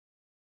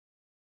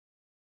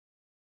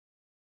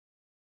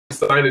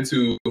excited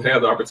to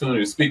have the opportunity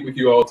to speak with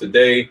you all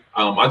today.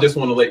 I just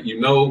want to let you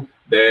know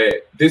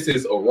that this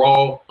is a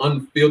raw,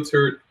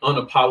 unfiltered,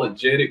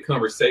 unapologetic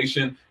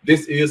conversation.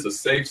 This is a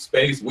safe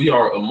space. We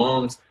are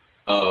amongst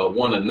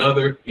one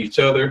another, each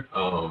other,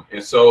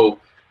 and so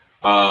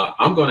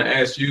I'm going to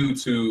ask you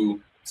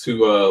to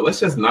let's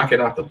just knock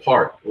it out the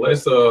park.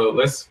 Let's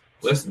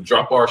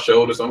drop our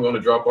shoulders. I'm going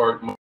to drop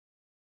our.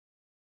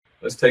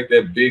 Let's take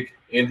that big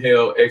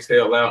inhale,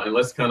 exhale out, and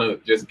let's kind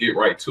of just get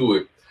right to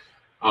it.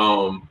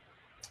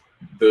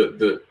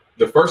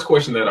 The first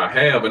question that I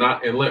have, and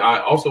I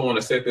also want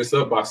to set this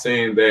up by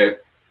saying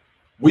that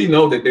we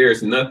know that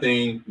there's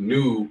nothing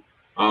new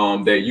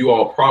that you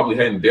all probably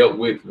hadn't dealt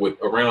with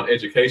around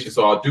education.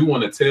 So I do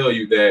want to tell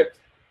you that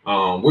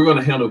we're going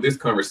to handle this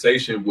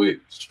conversation with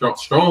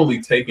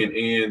strongly taking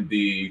in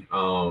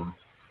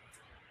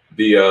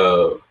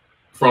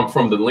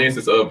from the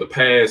lenses of the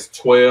past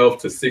 12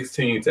 to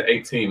 16 to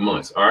 18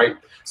 months. All right.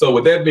 So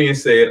with that being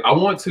said, I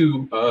want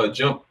to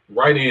jump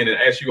right in and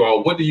ask you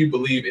all, what do you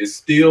believe is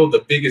still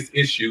the biggest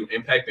issue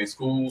impacting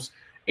schools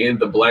in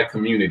the Black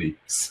community?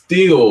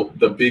 Still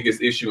the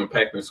biggest issue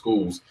impacting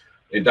schools.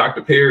 And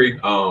Dr. Perry,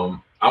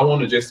 I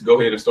want to just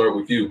go ahead and start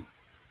with you.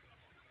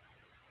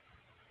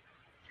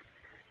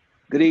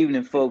 Good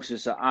evening, folks.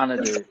 It's an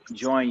honor to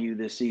join you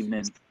this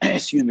evening.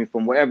 Excuse me,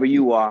 from wherever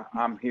you are.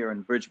 I'm here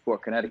in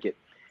Bridgeport, Connecticut.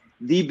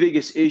 The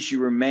biggest issue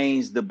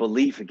remains the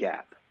belief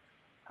gap.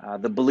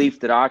 The belief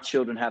that our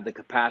children have the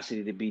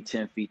capacity to be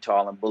 10 feet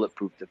tall and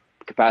bulletproof, the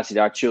capacity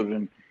our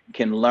children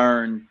can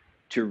learn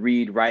to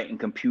read, write, and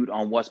compute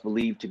on what's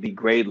believed to be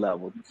grade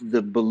level.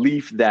 The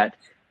belief that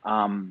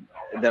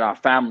that our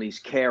families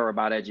care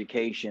about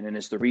education, and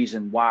it's the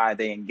reason why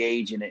they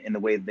engage in it in the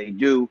way that they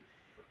do.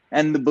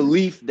 And the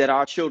belief that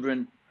our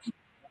children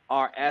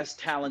are as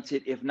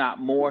talented, if not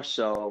more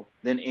so,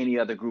 than any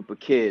other group of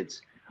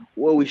kids.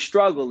 Where we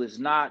struggle is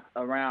not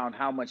around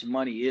how much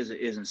money is or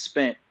isn't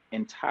spent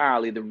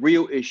entirely. The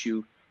real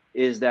issue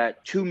is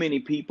that too many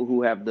people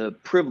who have the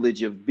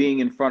privilege of being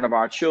in front of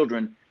our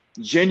children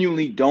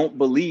genuinely don't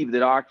believe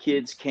that our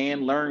kids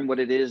can learn what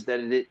it is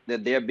that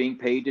they're being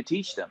paid to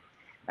teach them.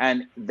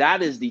 And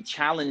that is the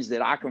challenge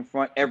that I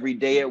confront every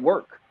day at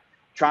work,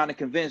 trying to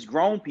convince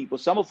grown people,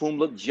 some of whom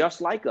look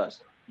just like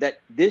us, that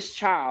this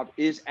child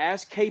is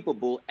as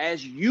capable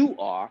as you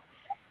are.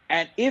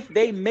 And if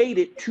they made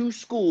it to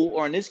school,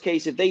 or in this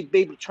case, if they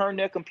turn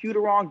their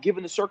computer on,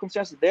 given the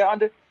circumstances they're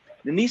under,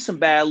 then these some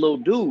bad little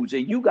dudes.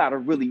 And you got to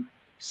really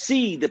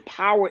see the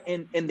power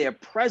in their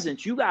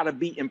presence. You got to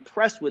be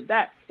impressed with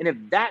that. And if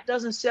that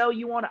doesn't sell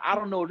you on it, I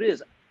don't know what it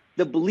is.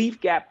 The belief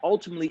gap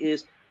ultimately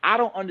is, I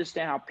don't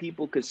understand how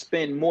people could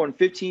spend more than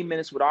 15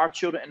 minutes with our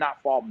children and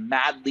not fall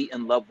madly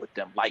in love with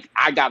them. Like,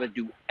 I got to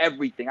do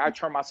everything. I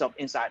turn myself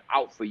inside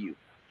out for you.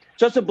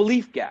 So it's a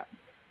belief gap.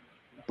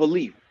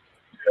 Belief.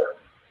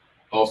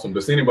 Awesome.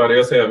 Does anybody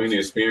else have any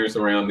experience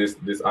around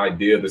this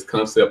idea, this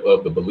concept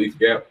of the belief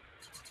gap?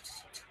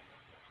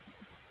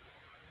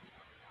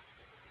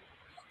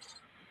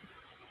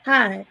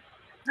 Hi.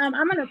 I'm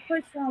going to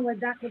push on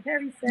what Dr.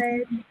 Perry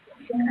said.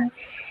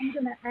 I'm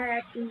going to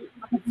add the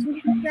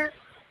opportunity gap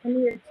and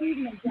the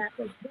achievement gap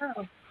as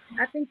well.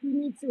 I think we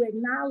need to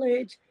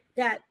acknowledge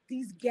that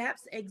these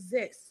gaps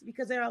exist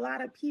because there are a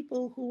lot of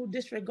people who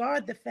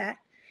disregard the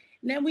fact.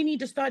 And then we need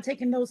to start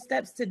taking those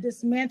steps to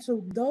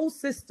dismantle those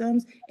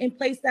systems in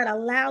place that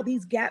allow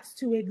these gaps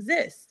to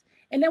exist.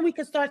 And then we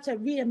can start to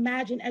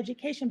reimagine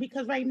education,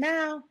 because right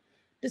now,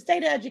 the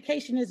state of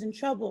education is in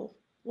trouble.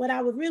 What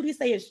I would really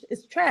say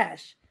is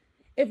trash.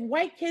 If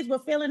white kids were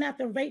failing at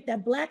the rate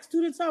that Black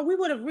students are, we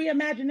would have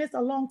reimagined this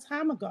a long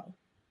time ago.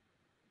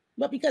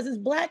 But because it's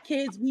Black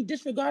kids, we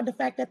disregard the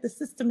fact that the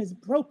system is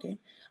broken.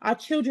 Our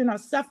children are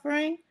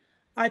suffering.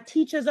 Our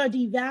teachers are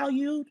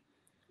devalued.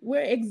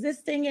 We're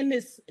existing in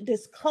this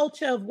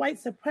culture of white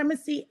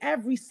supremacy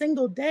every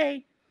single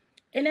day.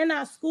 And then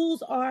our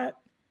schools are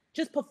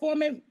just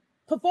performative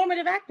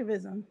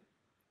activism.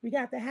 We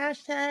got the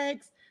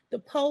hashtags, the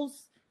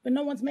posts, but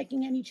no one's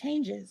making any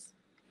changes.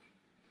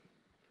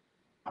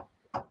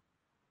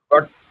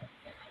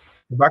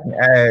 If I can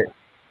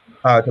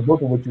add to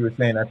both of what you were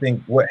saying, I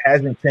think what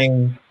hasn't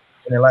changed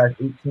in the last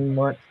 18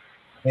 months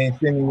and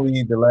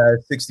seemingly the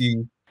last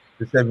 60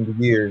 to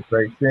 70 years,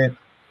 right, since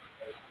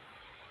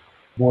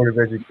Board of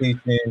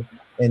Education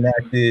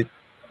enacted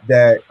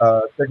that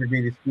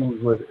segregated schools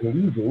was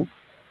illegal,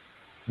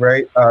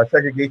 right?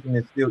 Segregation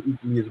is still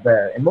equally as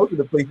bad. And most of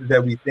the places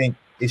that we think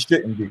it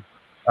shouldn't be.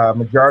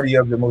 Majority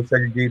of the most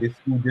segregated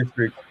school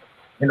districts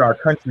in our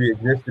country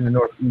exist in the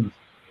Northeast,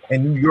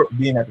 and New York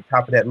being at the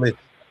top of that list,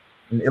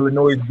 and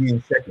Illinois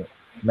being second,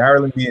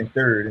 Maryland being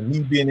third, and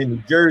me being in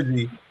New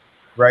Jersey,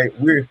 right?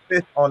 We're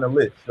fifth on the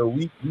list. So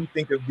we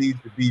think of these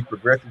to be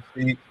progressive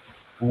states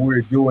where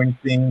we're doing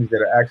things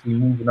that are actually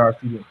moving our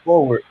students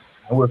forward.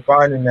 And we're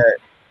finding that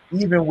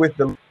even with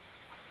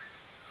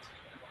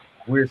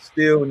we're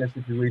still in a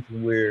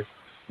situation where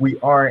we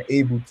aren't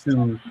able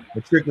to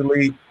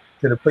matriculate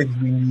to the places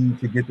we need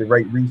to get the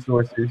right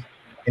resources.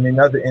 And in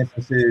other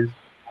instances,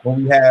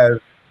 when we have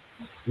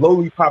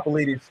lowly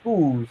populated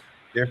schools,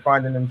 they're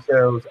finding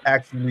themselves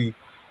actually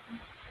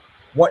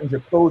wanting to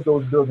close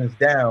those buildings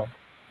down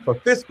for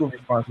fiscal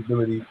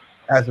responsibility,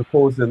 as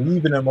opposed to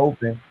leaving them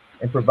open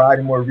and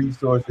providing more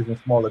resources and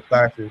smaller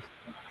classes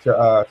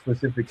to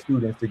specific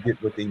students to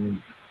get what they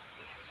need.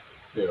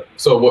 Yeah.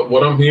 So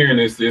what I'm hearing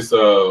is this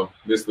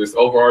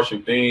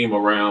overarching theme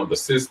around the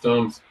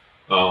systems,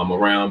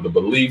 around the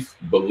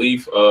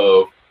belief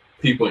of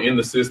people in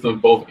the system,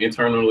 both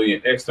internally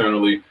and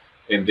externally,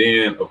 and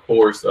then of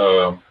course,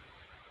 and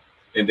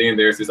then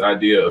there's this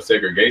idea of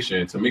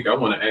segregation. Tamika, I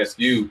want to ask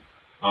you,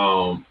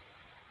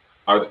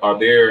 are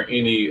there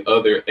any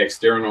other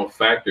external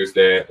factors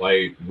that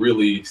like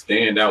really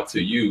stand out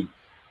to you,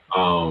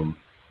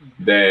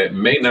 that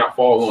may not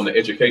fall on the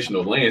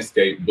educational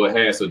landscape, but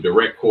has a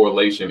direct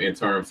correlation in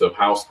terms of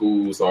how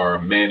schools are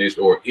managed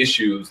or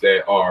issues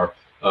that are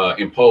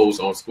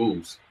imposed on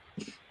schools?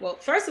 Well,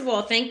 first of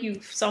all, thank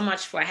you so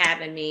much for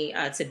having me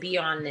to be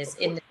on this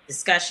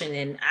discussion.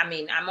 And I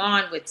mean, I'm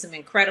on with some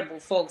incredible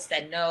folks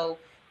that know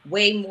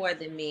way more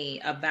than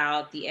me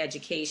about the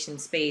education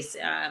space.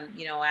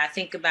 You know, I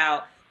think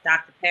about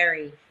Dr.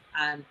 Perry.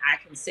 I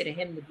consider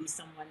him to be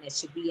someone that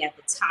should be at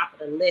the top of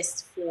the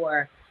list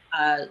for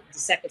the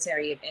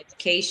Secretary of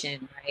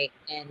Education, right?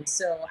 And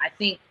so I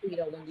think, you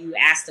know, when you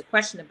ask the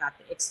question about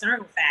the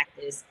external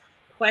factors,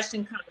 the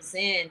question comes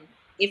in,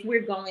 if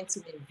we're going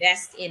to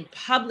invest in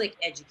public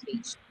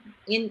education,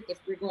 if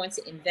we're going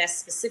to invest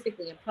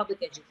specifically in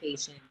public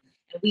education,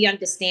 and we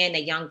understand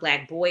that young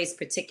Black boys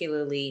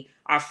particularly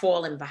are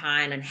falling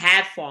behind and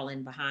have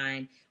fallen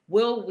behind,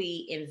 will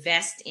we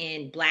invest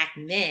in Black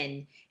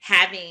men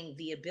having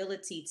the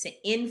ability to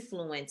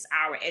influence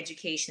our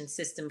education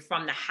system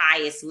from the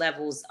highest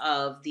levels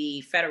of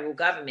the federal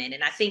government?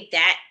 And I think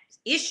that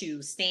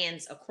issue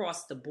stands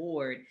across the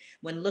board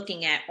when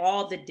looking at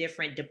all the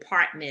different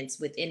departments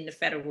within the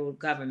federal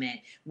government.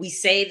 We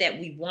say that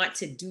we want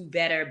to do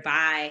better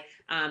by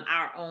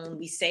our own.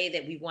 We say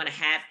that we want to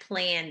have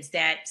plans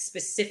that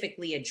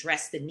specifically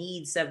address the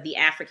needs of the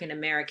African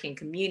American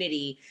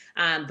community.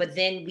 But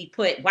then we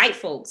put white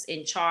folks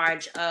in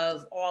charge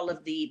of all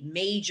of the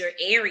major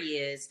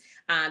areas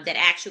that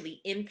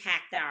actually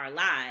impact our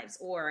lives.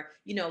 Or,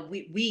 you know,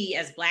 we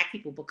as Black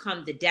people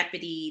become the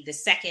deputy, the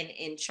second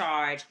in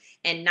charge,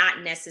 and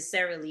not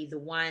necessarily the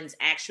ones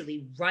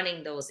actually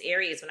running those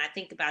areas. When I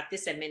think about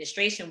this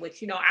administration,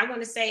 which, you know, I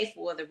want to say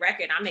for the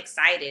record, I'm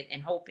excited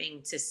and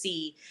hoping to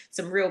see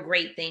some real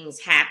great things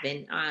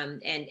happen.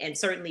 And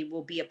certainly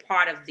will be a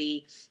part of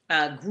the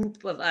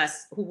group of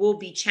us who will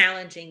be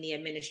challenging the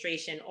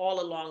administration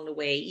all along the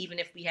way, even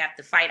if we have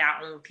to fight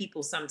our own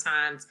people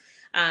sometimes,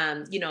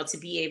 you know, to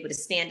be able to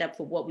stand up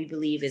for what we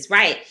believe is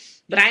right.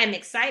 But I am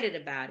excited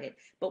about it.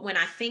 But when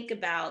I think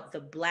about the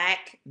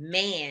Black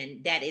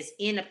man that is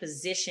in a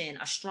position,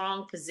 a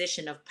strong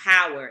position of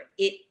power,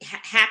 it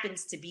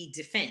happens to be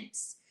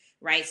defense,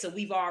 right? So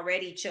we've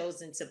already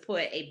chosen to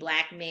put a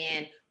Black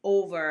man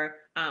over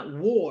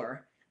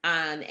war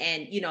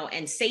and, you know,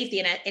 and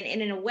safety.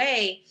 And in a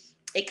way,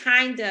 it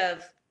kind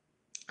of,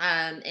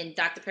 and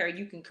Dr. Perry,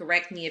 you can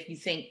correct me if you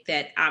think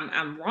that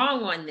I'm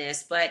wrong on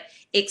this, but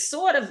it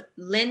sort of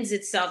lends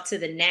itself to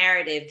the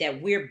narrative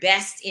that we're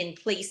best in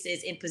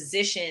places, in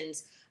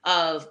positions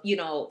of, you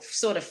know,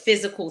 sort of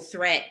physical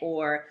threat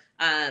or,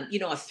 you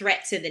know, a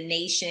threat to the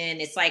nation.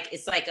 It's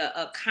like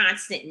a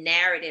constant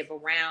narrative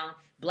around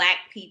Black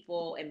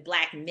people and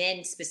Black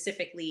men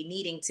specifically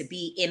needing to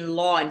be in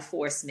law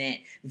enforcement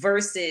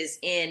versus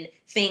in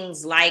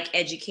things like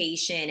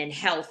education and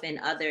health and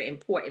other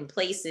important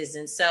places.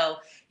 And so,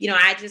 you know,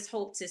 I just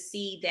hope to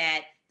see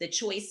that the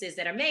choices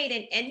that are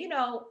made and you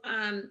know,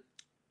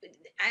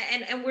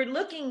 and we're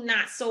looking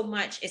not so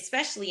much,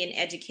 especially in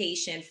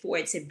education, for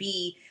it to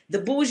be the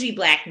bougie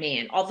Black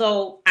man.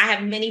 Although I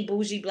have many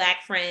bougie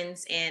Black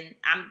friends and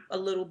I'm a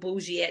little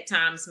bougie at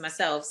times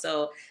myself.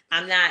 So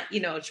I'm not,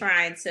 you know,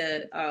 trying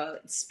to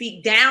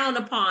speak down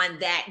upon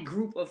that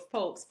group of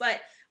folks,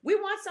 but we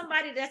want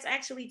somebody that's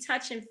actually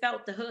touched and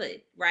felt the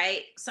hood,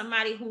 right?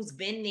 Somebody who's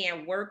been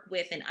there, worked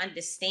with, and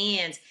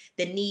understands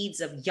the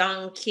needs of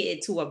young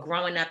kids who are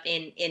growing up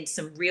in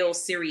some real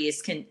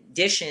serious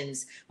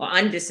conditions or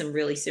under some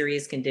really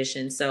serious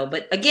conditions. So,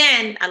 but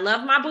again, I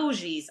love my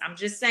bougies. I'm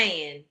just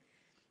saying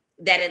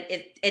that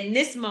in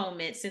this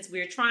moment, since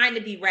we're trying to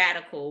be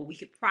radical, we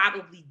could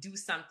probably do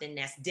something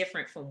that's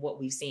different from what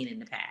we've seen in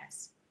the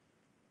past.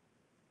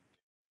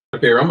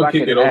 Okay, I'm gonna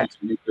kick it over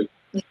to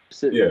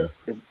you.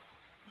 Yeah.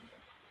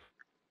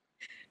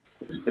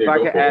 If I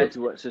could add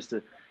to what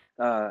Sister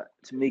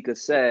Tamika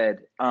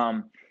said,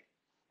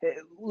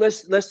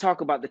 let's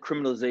talk about the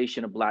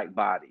criminalization of Black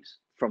bodies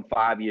from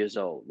 5 years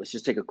old. Let's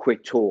just take a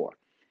quick tour.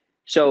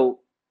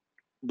 So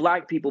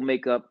Black children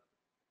make up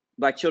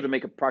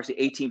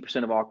approximately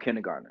 18% of all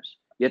kindergartners.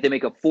 Yet they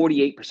make up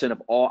 48%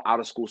 of all out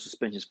of school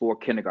suspensions for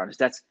kindergartners.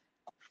 That's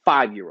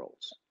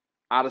 5-year-olds.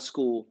 Out of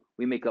school,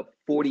 we make up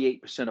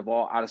 48% of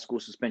all out of school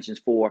suspensions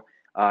for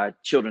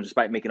children,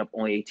 despite making up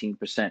only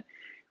 18%.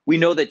 We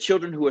know that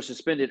children who are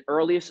suspended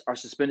earliest are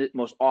suspended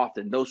most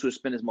often. Those who are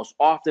suspended most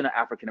often are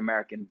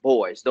African-American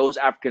boys. Those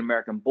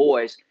African-American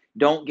boys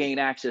don't gain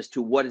access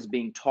to what is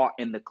being taught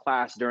in the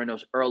class during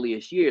those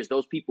earliest years.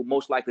 Those people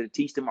most likely to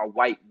teach them are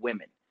white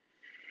women.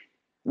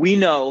 We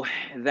know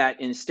that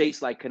in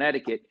states like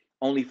Connecticut,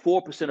 only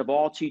 4% of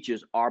all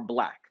teachers are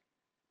Black,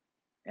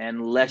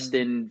 and less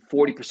than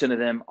 40% of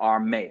them are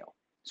male.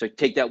 So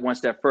take that one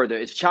step further.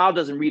 If a child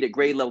doesn't read at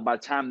grade level by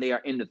the time they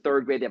are in the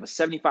 3rd grade, they have a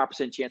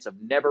 75% chance of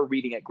never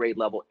reading at grade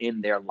level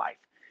in their life.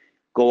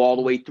 Go all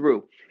the way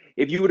through.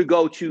 If you were to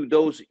go to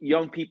those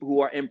young people who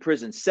are in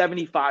prison,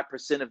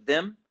 75% of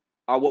them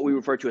are what we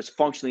refer to as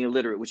functionally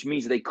illiterate, which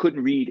means they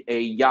couldn't read a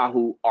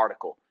Yahoo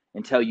article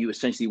and tell you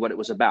essentially what it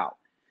was about.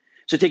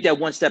 So take that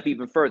one step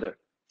even further.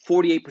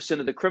 48%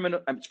 of the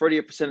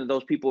 48% of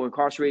those people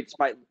incarcerated,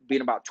 despite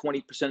being about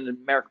 20% of the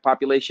American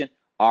population,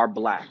 are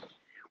Black.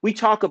 We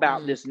talk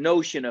about this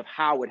notion of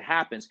how it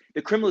happens.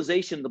 The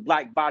criminalization of the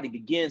Black body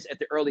begins at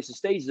the earliest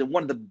stages. And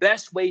one of the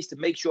best ways to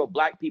make sure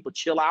Black people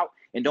chill out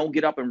and don't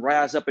get up and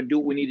rise up and do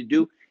what we need to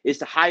do is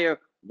to hire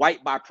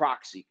white by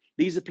proxy.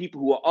 These are people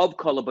who are of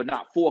color, but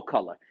not for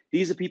color.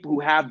 These are people who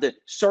have the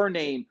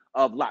surname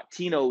of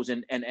Latinos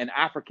and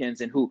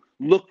Africans and who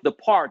look the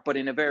part, but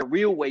in a very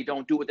real way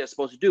don't do what they're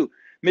supposed to do.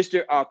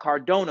 Mr.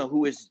 Cardona,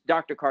 who is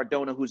Dr.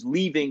 Cardona, who's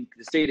leaving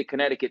the state of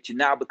Connecticut to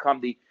now become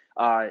the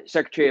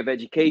Secretary of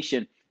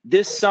Education.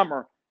 This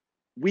summer,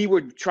 we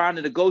were trying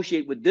to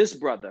negotiate with this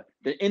brother.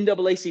 The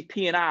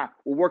NAACP and I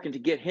were working to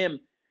get him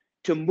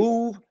to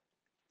move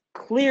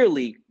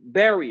clearly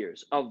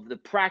barriers of the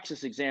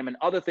praxis exam and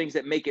other things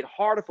that make it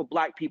harder for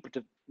Black people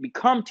to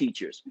become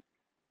teachers.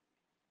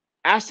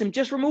 Asked him,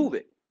 just remove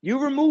it. You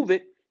remove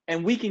it,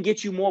 and we can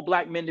get you more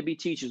Black men to be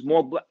teachers,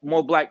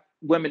 more Black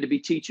women to be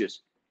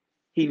teachers.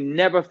 He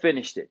never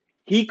finished it.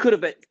 He could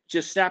have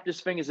just snapped his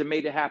fingers and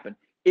made it happen.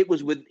 It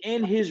was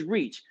within his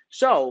reach.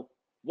 So,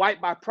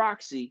 white by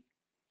proxy,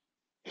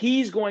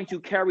 he's going to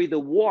carry the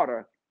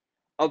water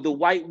of the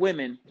white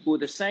women who are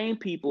the same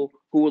people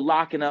who were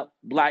locking up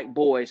Black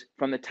boys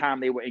from the time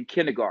they were in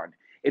kindergarten.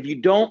 If you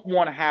don't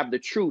want to have the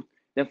truth,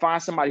 then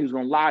find somebody who's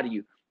going to lie to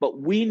you. But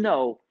we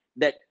know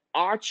that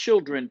our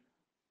children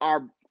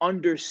are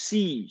under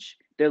siege.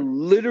 They're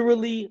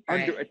literally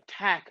under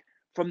attack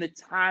from the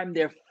time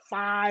they're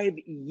 5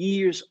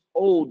 years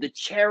old. The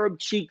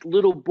cherub-cheeked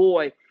little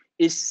boy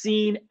is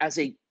seen as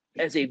a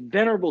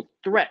venerable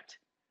threat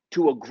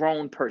to a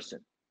grown person.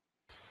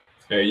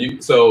 Hey,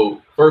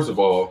 so first of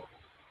all,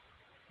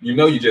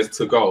 you just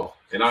took off,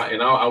 and I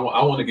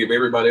want to give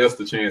everybody else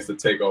the chance to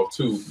take off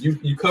too.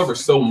 You cover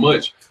so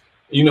much.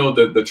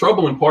 The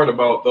troubling part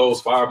about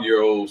those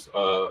 5-year-olds,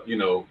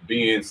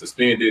 being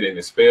suspended and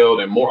expelled,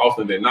 and more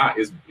often than not,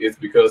 is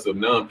because of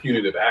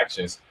non-punitive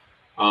actions.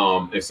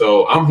 And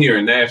so I'm here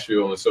in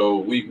Nashville, and so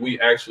we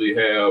actually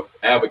have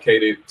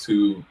advocated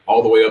to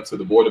all the way up to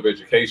the Board of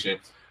Education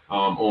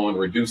on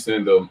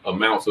reducing the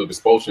amounts of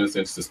expulsions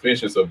and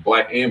suspensions of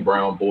Black and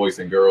brown boys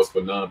and girls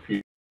for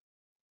non-punitive.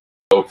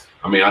 So,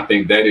 I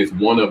think that is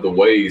one of the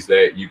ways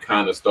that you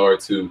kind of start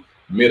to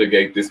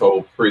mitigate this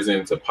whole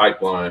prison to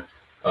pipeline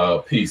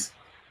piece.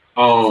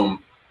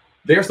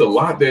 There's a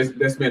lot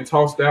that's been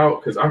tossed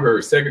out, because I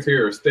heard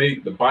Secretary of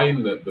State, the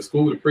Biden, the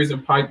school to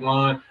prison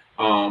pipeline.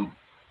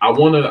 I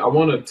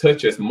want to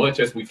touch as much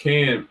as we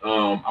can.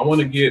 I want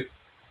to get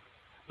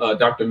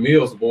Dr.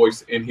 Mills'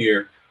 voice in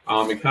here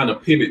and kind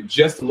of pivot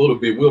just a little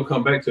bit. We'll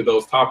come back to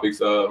those topics,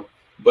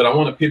 but I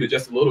want to pivot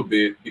just a little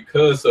bit,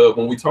 because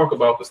when we talk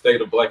about the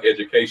state of Black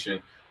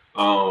education,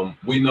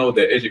 we know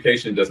that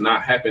education does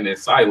not happen in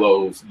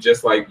silos,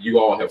 just like you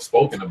all have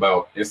spoken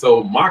about. And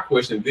so my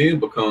question then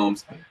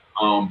becomes,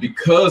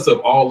 because of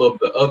all of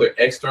the other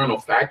external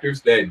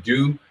factors that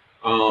do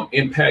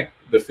impact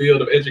the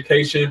field of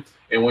education,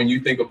 and when you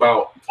think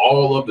about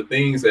all of the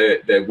things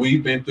that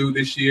we've been through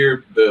this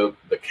year, the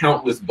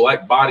countless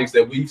Black bodies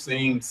that we've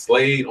seen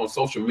slayed on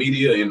social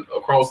media and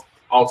across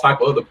all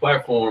type of other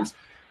platforms,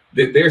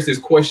 that there's this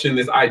question,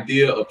 this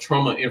idea of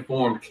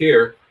trauma-informed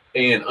care,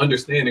 and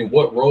understanding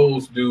what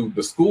roles do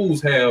the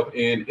schools have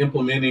in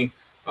implementing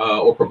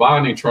or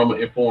providing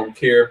trauma-informed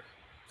care,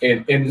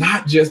 and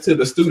not just to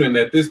the student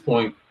at this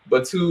point,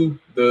 but to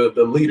the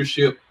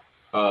leadership,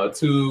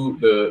 to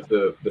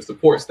the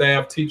support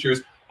staff, teachers,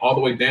 all the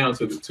way down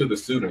to the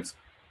students.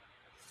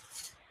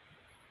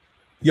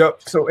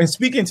 Yep. So, and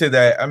speaking to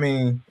that,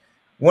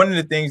 one of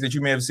the things that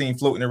you may have seen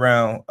floating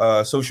around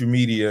social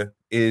media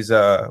is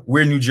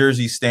where New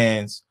Jersey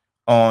stands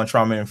on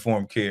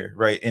trauma-informed care,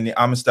 right? And the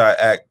Amistad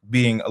Act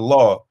being a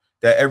law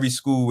that every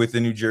school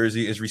within New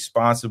Jersey is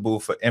responsible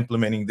for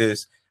implementing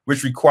this,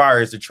 which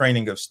requires the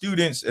training of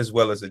students as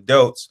well as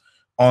adults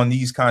on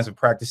these kinds of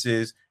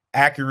practices,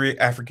 accurate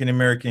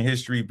African-American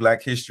history,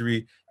 Black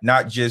history,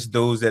 not just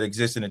those that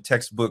exist in the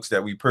textbooks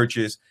that we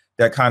purchase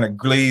that kind of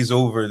glaze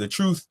over the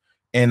truth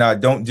and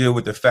don't deal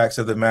with the facts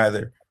of the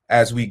matter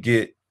as we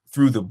get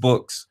through the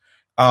books.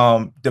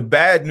 The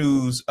bad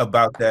news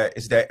about that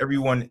is that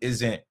everyone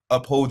isn't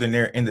upholding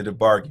their end of the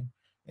bargain.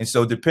 And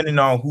so depending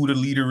on who the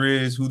leader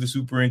is, who the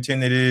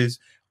superintendent is,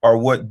 or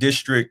what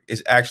district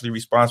is actually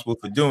responsible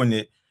for doing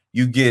it,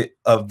 you get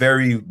a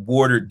very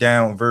watered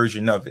down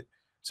version of it.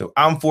 So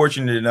I'm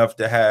fortunate enough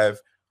to have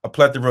a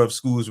plethora of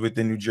schools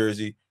within New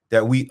Jersey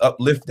that we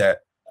uplift that.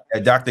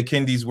 And Dr.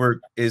 Kendi's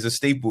work is a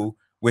staple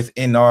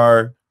within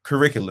our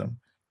curriculum.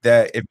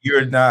 That if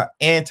you're not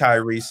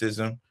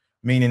anti-racism,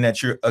 meaning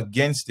that you're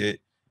against it,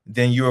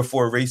 then you're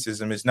for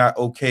racism. It's not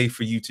okay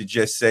for you to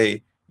just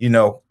say, you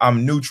know,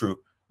 I'm neutral,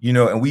 you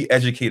know, and we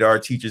educate our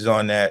teachers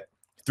on that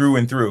through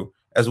and through,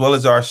 as well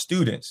as our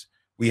students.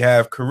 We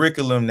have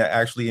curriculum that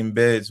actually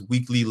embeds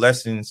weekly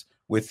lessons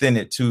within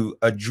it to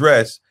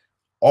address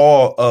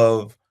all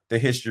of the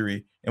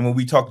history. And when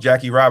we talk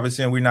Jackie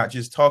Robinson, we're not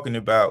just talking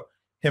about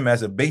him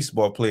as a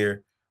baseball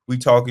player. We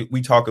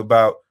talk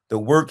about the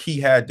work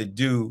he had to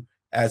do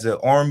as an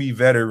Army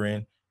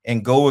veteran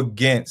and go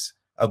against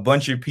a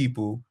bunch of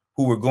people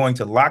who were going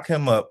to lock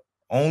him up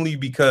only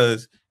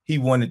because he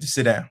wanted to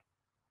sit down.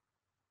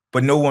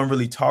 But no one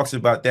really talks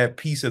about that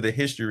piece of the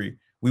history.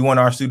 We want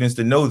our students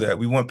to know that.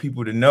 We want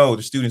people to know,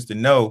 the students to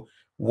know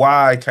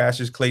why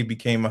Cassius Clay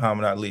became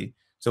Muhammad Ali.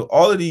 So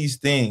all of these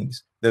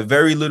things, the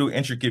very little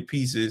intricate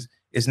pieces,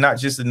 it's not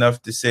just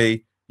enough to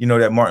say, you know,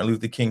 that Martin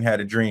Luther King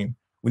had a dream.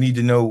 We need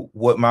to know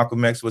what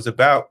Malcolm X was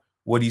about,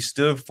 what he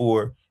stood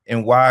for,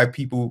 and why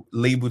people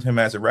labeled him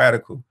as a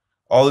radical.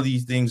 All of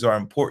these things are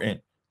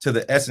important to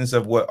the essence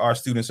of what our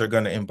students are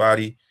going to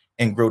embody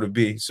and grow to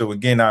be. So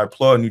again, I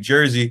applaud New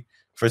Jersey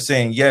for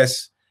saying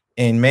yes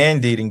and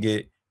mandating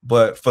it.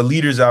 But for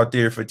leaders out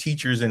there, for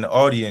teachers in the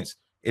audience,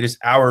 it is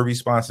our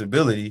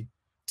responsibility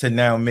to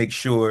now make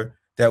sure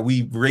that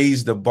we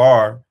raise the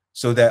bar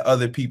so that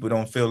other people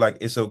don't feel like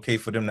it's okay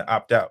for them to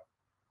opt out.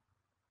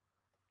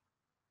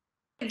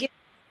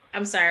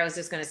 I'm sorry, I was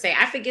just going to say,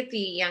 I forget the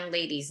young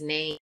lady's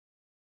name.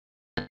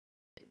 I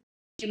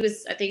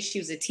think she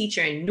was a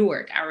teacher in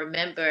Newark. I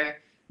remember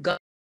going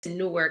to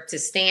Newark to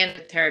stand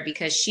with her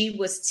because she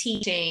was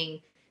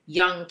teaching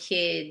young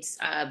kids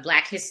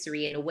Black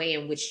history in a way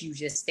in which you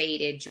just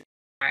stated.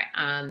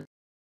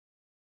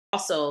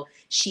 Also,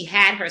 she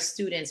had her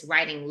students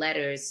writing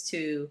letters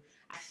to,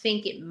 I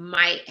think it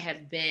might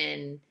have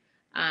been,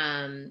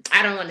 I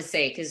don't want to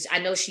say, because I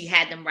know she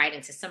had them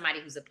writing to somebody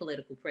who's a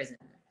political prisoner.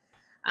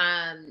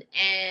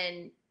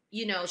 And,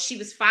 you know, she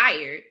was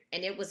fired,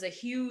 and it was a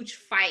huge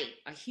fight,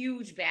 a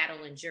huge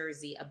battle in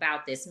Jersey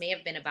about this. May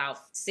have been about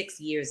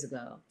 6 years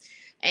ago.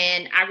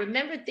 And I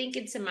remember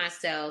thinking to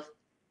myself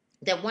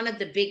that one of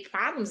the big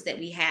problems that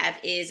we have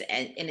is,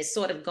 and it's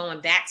sort of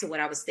going back to what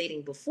I was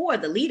stating before,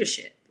 the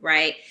leadership,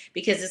 right?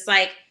 Because it's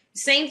like,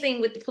 same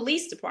thing with the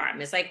police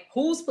department. It's like,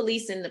 who's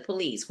policing the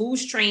police?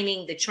 Who's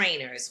training the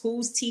trainers?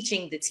 Who's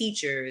teaching the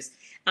teachers?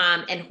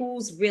 And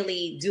who's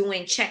really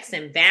doing checks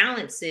and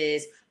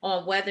balances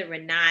on whether or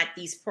not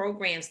these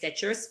programs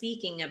that you're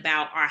speaking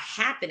about are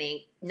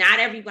happening? Not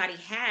everybody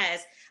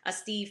has a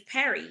Steve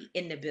Perry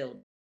in the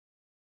building.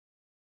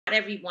 Not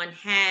everyone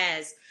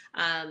has,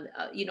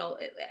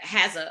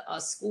 has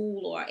a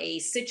school or a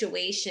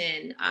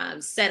situation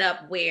set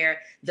up where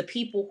the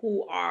people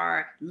who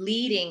are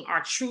leading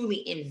are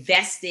truly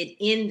invested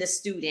in the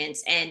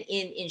students and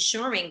in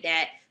ensuring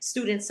that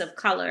students of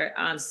color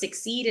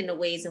succeed in the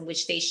ways in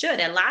which they should.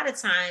 A lot of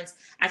times,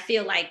 I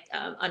feel like,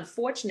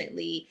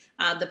 unfortunately,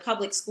 the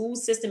public school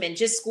system and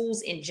just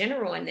schools in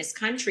general in this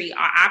country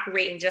are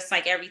operating just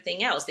like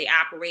everything else. They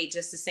operate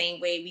just the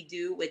same way we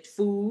do with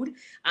food,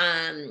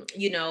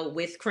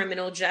 with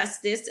criminal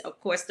justice, of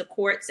course, the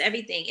courts,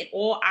 everything. It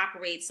all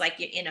operates like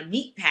you're in a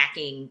meat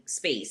packing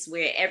space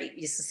where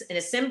it's an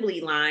assembly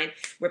line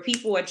where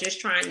people are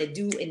just trying to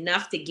do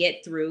enough to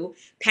get through,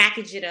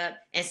 package it up,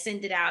 and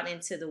send it out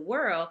into the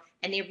world.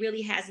 And there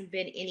really hasn't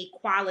been any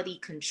quality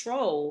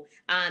control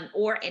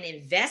or an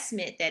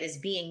investment that is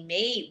being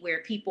made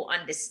where people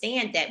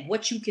understand that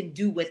what you can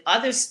do with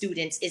other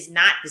students is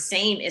not the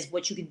same as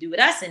what you can do with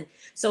us. And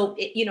so,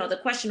 the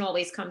question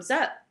always comes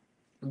up,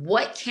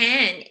 what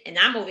can, and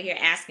I'm over here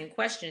asking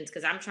questions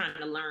because I'm trying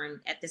to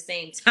learn at the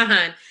same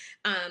time,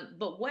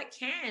 but what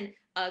can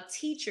a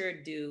teacher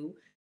do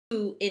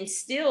to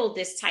instill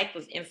this type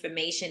of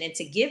information and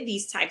to give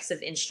these types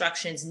of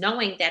instructions,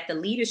 knowing that the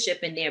leadership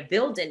in their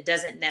building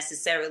doesn't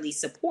necessarily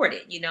support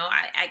it?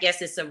 I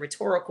guess it's a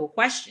rhetorical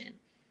question.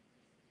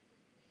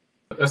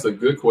 That's a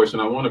good question.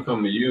 I want to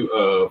come to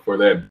you for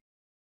that.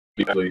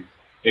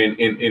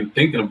 In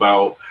thinking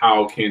about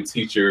how can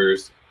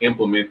teachers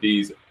implement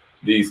these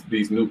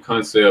new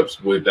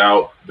concepts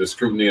without the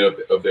scrutiny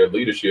of their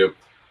leadership.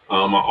 I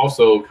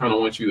also kind of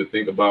want you to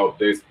think about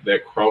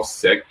that cross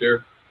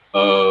sector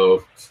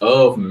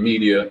of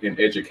media and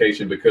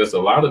education, because a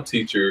lot of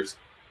teachers,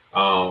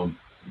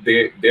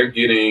 they're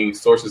getting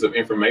sources of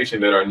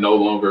information that are no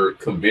longer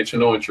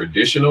conventional and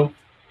traditional,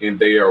 and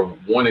they are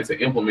wanting to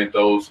implement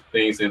those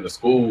things in the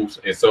schools.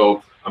 And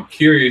so I'm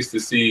curious to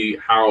see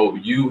how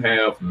you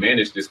have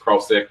managed this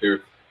cross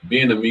sector,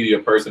 being a media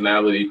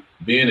personality,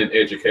 being an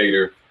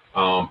educator,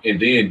 and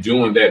then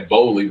doing that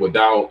boldly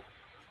without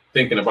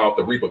thinking about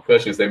the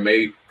repercussions that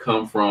may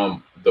come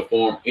from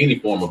any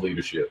form of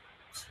leadership.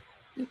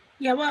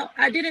 Yeah, well,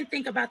 I didn't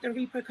think about the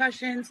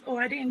repercussions,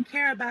 or I didn't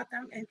care about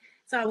them. And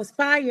so I was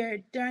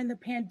fired during the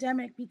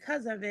pandemic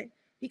because of it,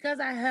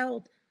 because I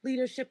held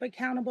leadership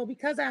accountable,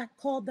 because I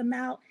called them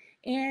out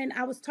and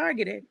I was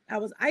targeted. I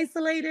was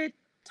isolated,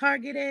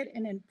 targeted,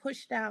 and then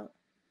pushed out.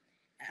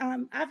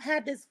 I've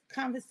had this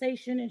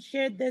conversation and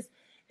shared this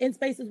in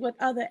spaces with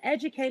other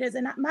educators,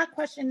 and my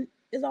question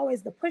is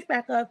always the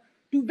pushback of,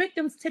 do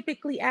victims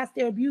typically ask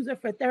their abuser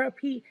for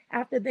therapy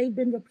after they've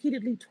been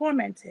repeatedly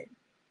tormented?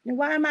 And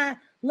why am I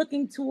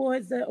looking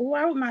towards,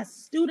 why would my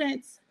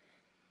students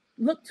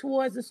look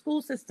towards the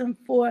school system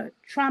for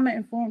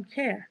trauma-informed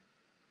care?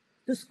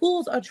 The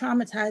schools are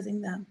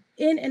traumatizing them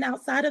in and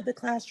outside of the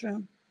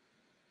classroom.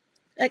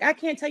 Like, I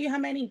can't tell you how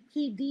many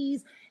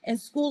PDs and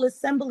school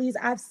assemblies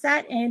I've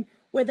sat in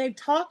where they've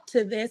talked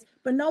to this,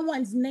 but no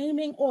one's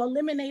naming or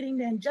eliminating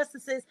the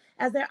injustices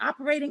as they're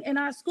operating in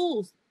our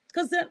schools.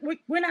 Because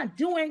we're not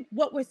doing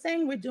what we're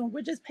saying we're doing.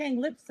 We're just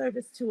paying lip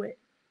service to it.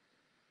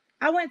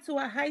 I went to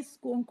a high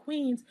school in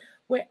Queens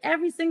where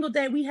every single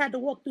day we had to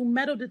walk through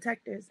metal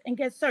detectors and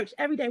get searched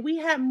every day. We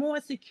had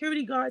more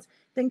security guards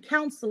than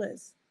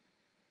counselors.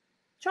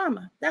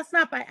 Trauma. That's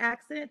not by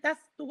accident.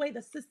 That's the way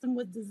the system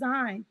was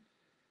designed.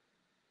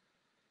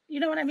 You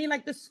know what I mean?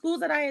 Like, the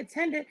schools that I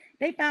attended,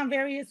 they found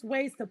various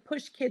ways to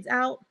push kids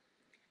out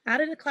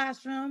of the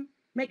classroom,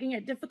 making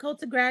it difficult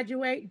to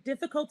graduate,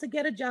 difficult to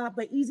get a job,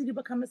 but easy to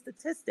become a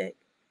statistic.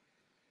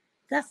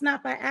 That's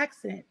not by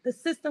accident. The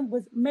system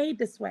was made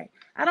this way.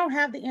 I don't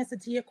have the answer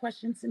to your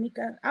question,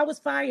 Tamika. I was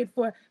fired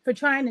for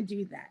trying to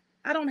do that.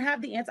 I don't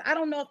have the answer. I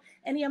don't know if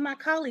any of my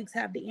colleagues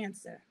have the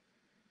answer.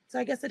 So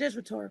I guess it is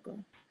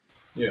rhetorical.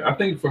 Yeah, I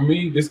think for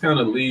me, this kind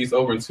of leads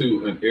over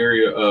into an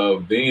area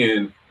of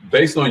then,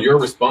 based on your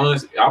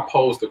response, I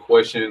posed a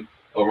question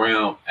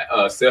around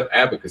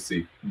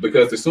self-advocacy,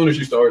 because as soon as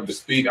you started to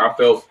speak, I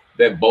felt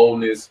that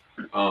boldness,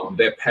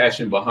 that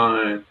passion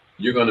behind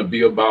you're going to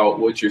be about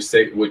what you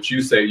say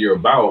you're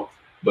about.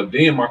 But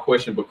then my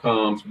question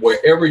becomes,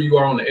 wherever you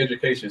are on the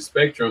education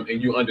spectrum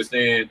and you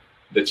understand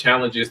the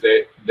challenges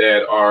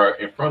that are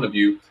in front of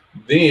you,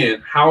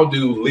 then how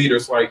do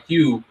leaders like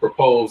you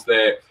propose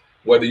that,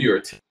 whether you're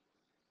a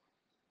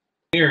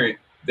parent,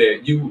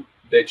 that you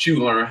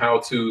learn how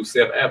to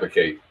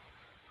self-advocate?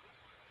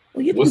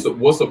 Well, what's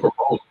the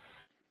proposal?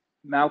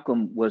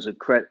 Malcolm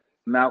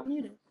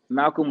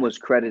was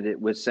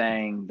credited with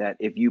saying that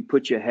if you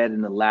put your head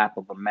in the lap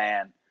of a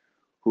man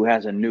who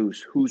has a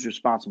noose, who's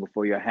responsible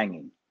for your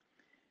hanging?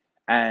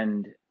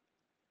 And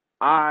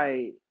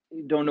I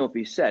don't know if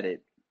he said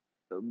it,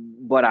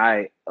 but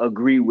I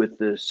agree with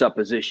the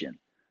supposition,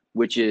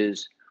 which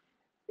is,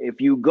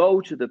 if you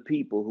go to the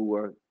people who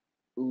are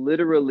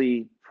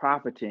literally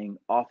profiting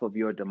off of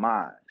your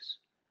demise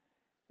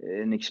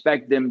and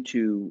expect them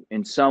to,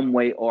 in some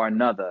way or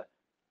another,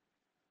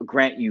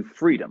 grant you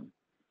freedom,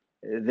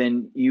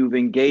 then you've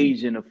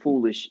engaged in a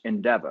foolish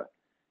endeavor.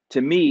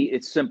 To me,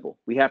 it's simple.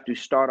 We have to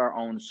start our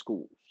own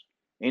schools.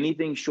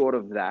 Anything short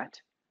of that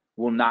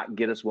will not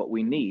get us what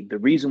we need. The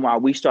reason why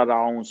we started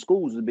our own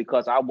schools is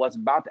because I was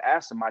about to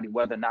ask somebody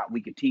whether or not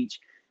we could teach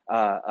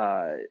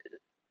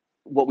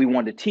what we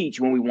wanted to teach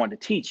when we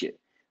wanted to teach it.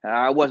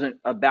 I wasn't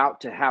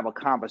about to have a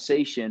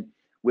conversation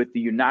with the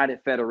United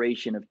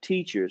Federation of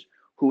Teachers,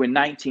 who in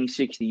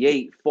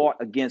 1968 fought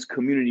against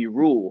community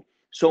rule,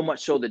 so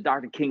much so that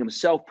Dr. King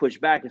himself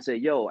pushed back and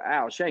said, yo,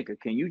 Al Shanker,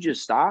 can you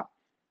just stop?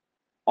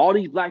 All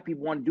these Black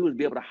people want to do is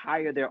be able to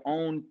hire their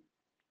own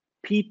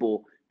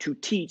people to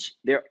teach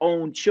their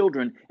own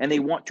children, and they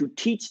want to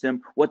teach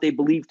them what they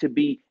believe to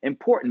be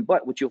important.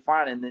 But what you'll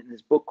find in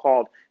this book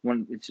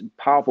it's a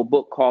powerful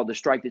book called The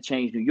Strike That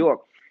Changed New York.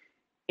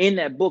 In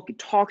that book, it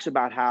talks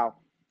about how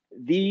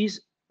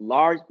these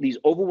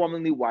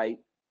overwhelmingly white,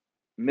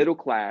 middle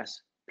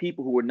class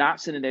people who were not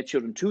sending their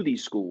children to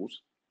these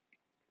schools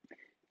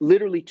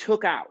literally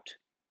took out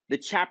the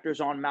chapters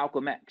on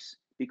Malcolm X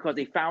because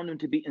they found them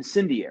to be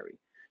incendiary.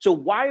 So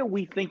why are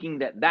we thinking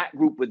that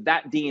group with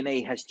that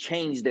DNA has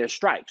changed their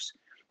stripes?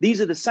 These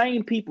are the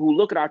same people who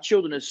look at our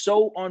children as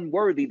so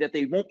unworthy that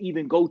they won't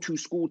even go to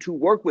school to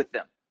work with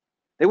them.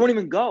 They won't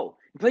even go.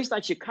 In places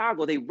like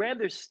Chicago, they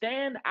rather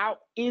stand out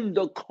in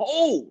the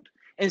cold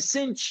and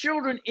send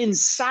children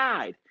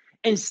inside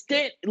and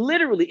stand,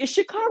 literally,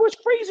 Chicago is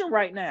freezing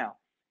right now,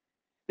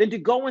 than to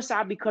go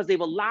inside, because they've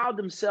allowed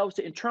themselves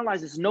to internalize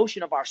this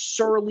notion of our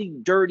surly,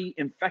 dirty,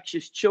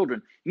 infectious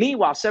children.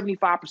 Meanwhile,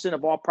 75%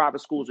 of all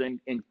private schools are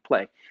in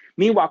play.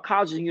 Meanwhile,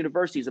 colleges and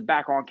universities are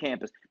back on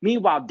campus.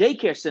 Meanwhile,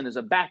 daycare centers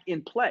are back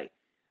in play.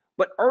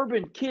 But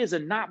urban kids are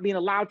not being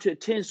allowed to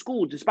attend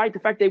school, despite the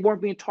fact they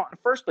weren't being taught in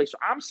the first place. So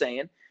I'm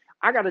saying,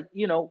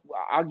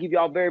 I'll give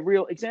y'all a very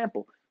real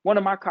example. One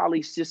of my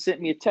colleagues just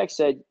sent me a text,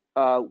 said,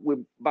 we're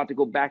about to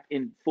go back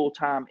in full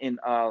time in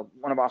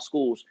one of our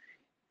schools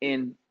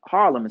in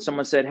Harlem. And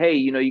someone said, hey,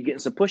 you're getting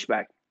some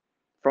pushback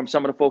from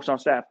some of the folks on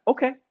staff.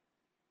 Okay.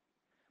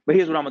 But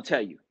here's what I'm going to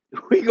tell you.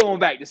 We're going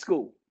back to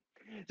school.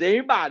 So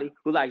anybody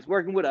who likes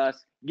working with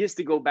us gets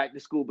to go back to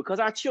school, because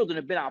our children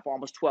have been out for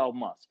almost 12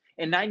 months.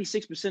 And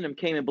 96% of them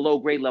came in below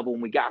grade level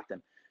when we got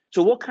them.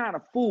 So what kind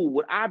of fool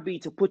would I be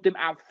to put them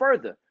out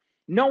further,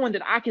 knowing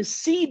that I can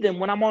see them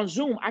when I'm on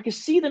Zoom? I can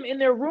see them in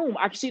their room.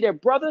 I can see their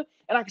brother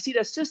and I can see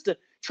their sister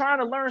trying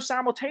to learn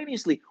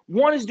simultaneously.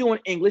 One is doing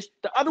English,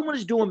 the other one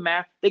is doing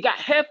math. They got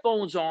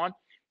headphones on.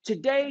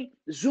 Today,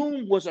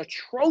 Zoom was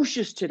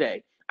atrocious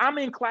today. I'm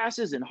in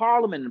classes in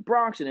Harlem and in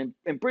Bronx and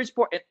in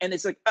Bridgeport, and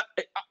it's like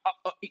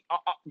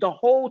the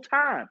whole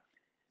time.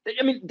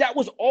 I mean, that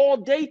was all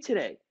day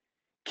today.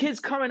 Kids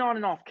coming on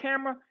and off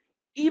camera,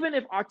 even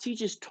if our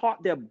teachers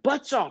taught their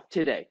butts off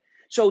today.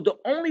 So the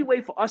only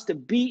way for us to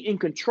be in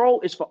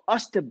control is for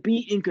us to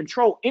be in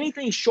control.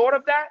 Anything short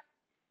of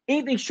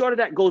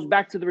that goes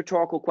back to the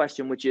rhetorical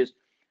question, which is,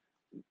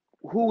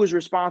 who is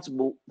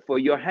responsible for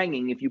your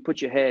hanging if you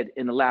put your head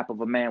in the lap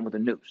of a man with a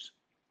noose?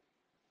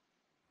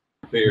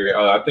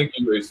 I think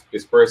you were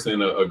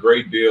expressing a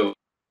great deal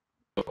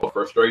of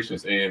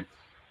frustrations, and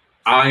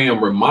I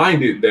am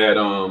reminded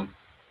that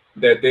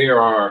that there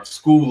are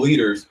school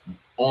leaders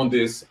on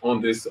this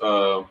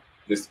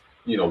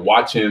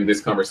watching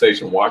this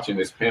conversation, watching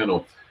this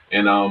panel,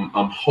 and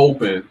I'm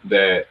hoping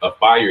that a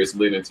fire is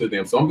lit into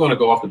them. So I'm going to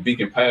go off the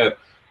beacon path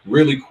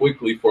really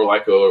quickly for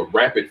like a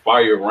rapid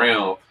fire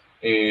round,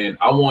 and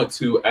I want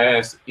to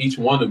ask each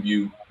one of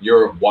you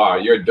your why,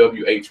 your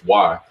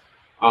WHY.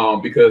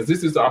 Because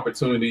this is the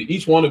opportunity.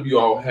 Each one of you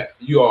all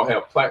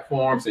have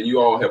platforms, and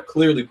you all have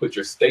clearly put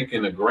your stake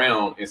in the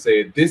ground and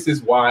said, this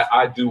is why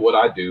I do what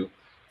I do,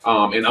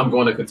 and I'm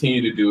going to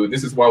continue to do it.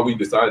 This is why we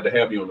decided to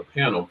have you on the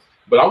panel.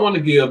 But I want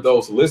to give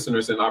those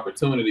listeners an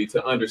opportunity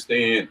to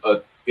understand,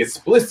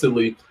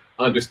 explicitly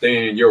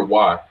understand your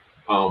why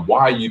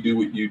you do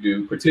what you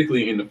do,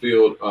 particularly in the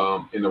field,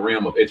 in the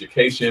realm of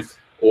education,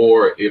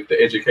 or if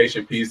the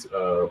education piece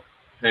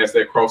has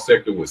that cross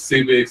sector with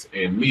civics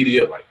and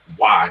media, like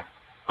why.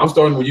 I'm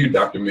starting with you,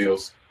 Dr.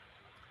 Mills.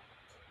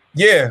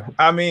 Yeah,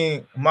 I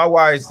mean, my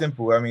why is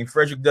simple. I mean,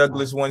 Frederick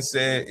Douglass once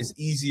said it's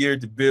easier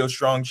to build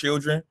strong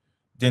children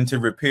than to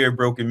repair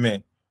broken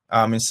men.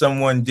 And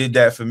someone did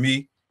that for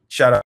me.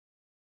 Shout out.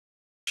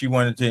 She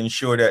wanted to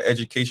ensure that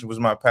education was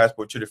my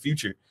passport to the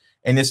future.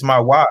 And it's my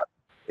why.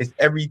 It's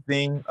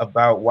everything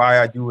about why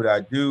I do what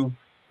I do.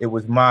 It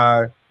was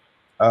my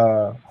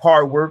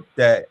hard work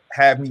that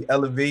had me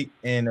elevate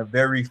in a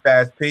very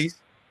fast pace.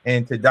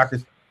 And to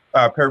Dr.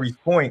 Perry's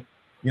point,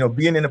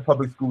 being in the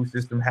public school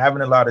system,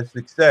 having a lot of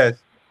success,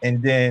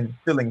 and then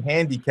feeling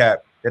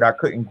handicapped that I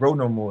couldn't grow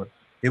no more.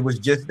 It was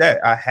just that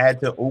I had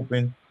to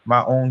open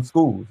my own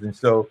schools. And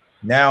so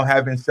now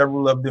having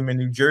several of them in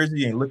New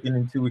Jersey and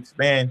looking to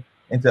expand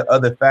into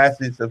other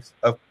facets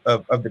of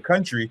the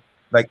country,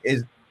 like,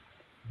 is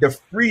the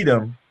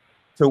freedom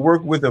to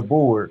work with a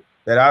board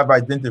that I've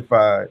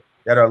identified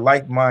that are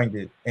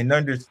like-minded and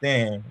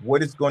understand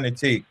what it's going to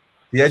take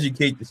to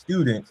educate the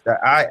students that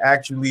I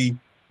actually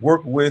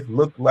work with,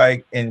 look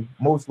like, and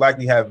most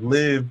likely have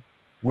lived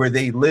where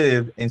they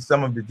live in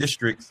some of the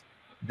districts,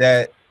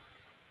 that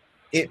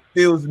it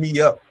fills me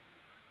up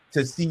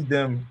to see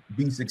them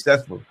be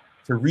successful,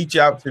 to reach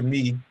out to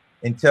me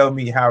and tell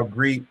me how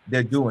great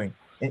they're doing,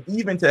 and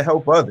even to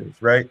help others,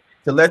 right?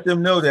 To let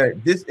them know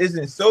that this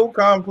isn't so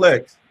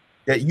complex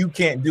that you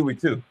can't do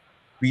it too.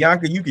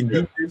 Bianca, you can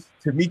do this.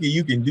 Tamika,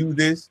 you can do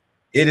this.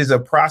 It is a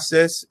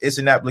process. It's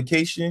an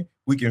application.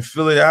 We can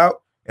fill it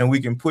out, and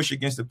we can push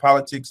against the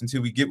politics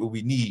until we get what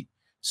we need.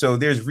 So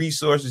there's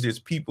resources, there's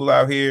people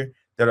out here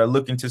that are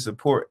looking to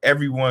support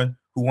everyone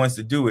who wants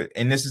to do it.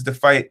 And this is the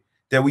fight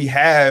that we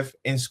have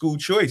in school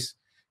choice.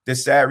 The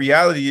sad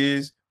reality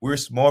is we're a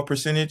small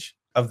percentage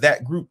of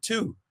that group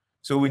too.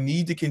 So we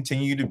need to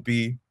continue to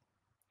be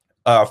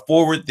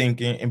forward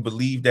thinking and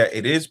believe that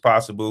it is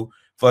possible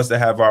for us to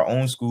have our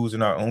own schools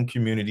and our own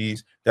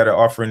communities that are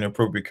offering the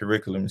appropriate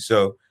curriculum.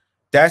 So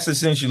that's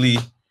essentially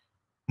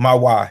my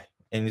why.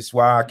 And it's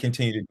why I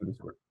continue to do this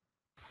work.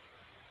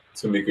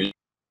 Tamika,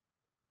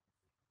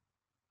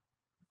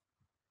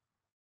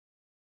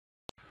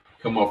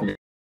 come off me.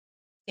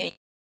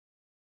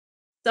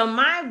 So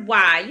my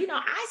why,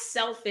 I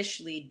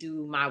selfishly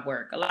do my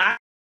work. A lot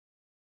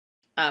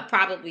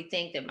probably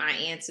think that my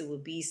answer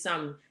would be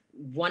some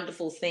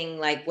wonderful thing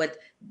like what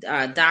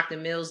Dr.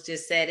 Mills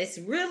just said. It's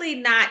really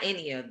not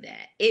any of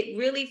that. It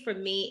really, for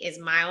me, is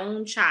my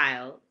own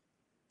child.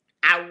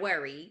 I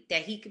worry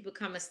that he could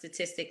become a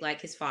statistic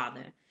like his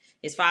father.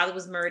 His father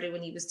was murdered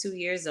when he was 2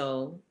 years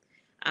old.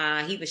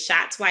 He was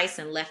shot twice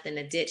and left in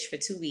a ditch for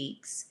 2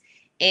 weeks.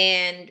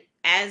 And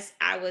as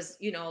I was,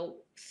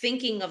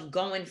 thinking of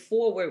going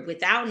forward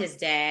without his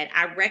dad,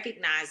 I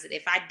recognized that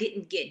if I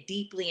didn't get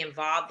deeply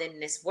involved in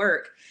this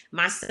work,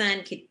 my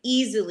son could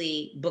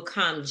easily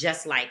become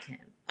just like him.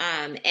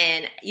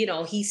 And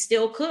he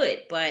still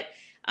could, but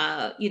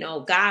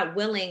God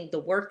willing, the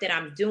work that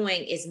I'm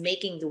doing is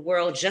making the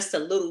world just a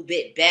little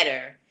bit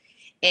better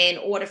in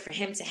order for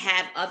him to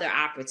have other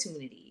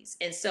opportunities.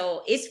 And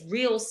so it's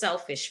real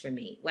selfish for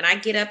me. When I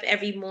get up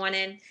every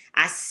morning,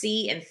 I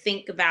see and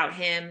think about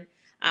him.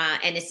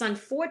 And it's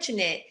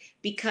unfortunate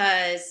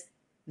because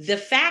the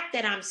fact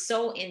that I'm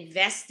so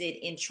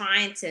invested in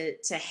trying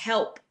to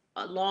help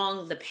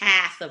along the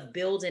path of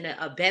building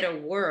a better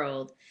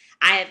world,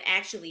 I have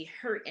actually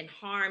hurt and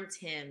harmed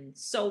him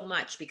so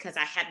much because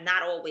I have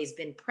not always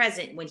been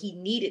present when he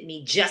needed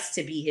me just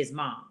to be his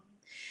mom.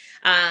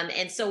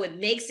 And so it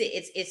makes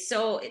it's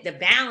so, the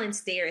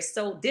balance there is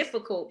so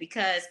difficult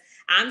because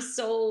I'm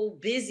so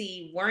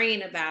busy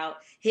worrying about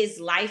his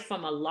life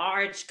from a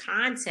large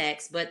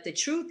context. But the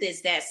truth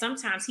is that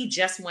sometimes he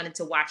just wanted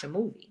to watch a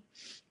movie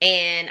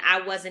and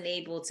I wasn't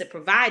able to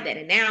provide that.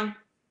 And now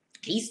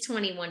he's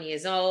 21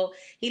 years old.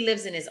 He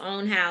lives in his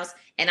own house.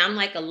 And I'm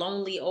like a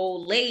lonely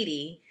old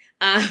lady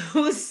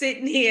who's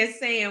sitting here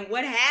saying,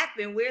 what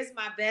happened? Where's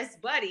my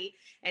best buddy?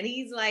 And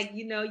he's like,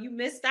 you know, you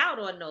missed out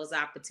on those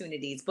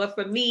opportunities. But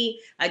for me,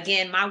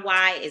 again, my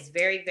why is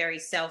very, very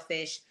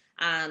selfish.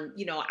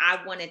 You know, I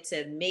wanted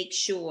to make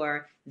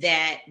sure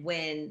that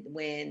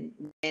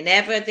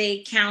whenever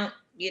they count,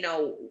 you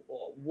know,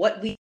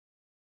 what we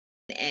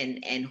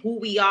and who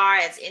we are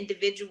as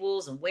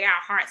individuals and where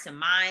our hearts and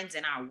minds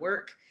and our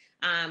work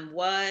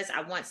was,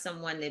 I want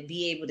someone to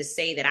be able to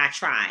say that I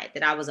tried,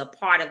 that I was a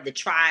part of the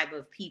tribe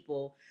of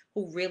people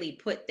who really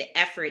put the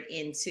effort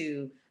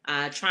into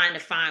trying to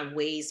find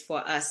ways for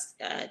us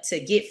to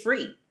get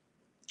free,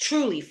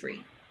 truly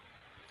free.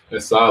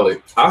 That's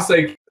solid. I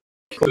say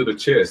to the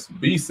chest,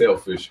 be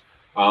selfish,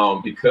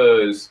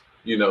 because,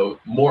 you know,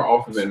 more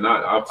often than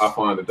not, I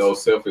find that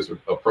those selfish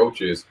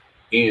approaches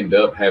end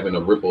up having a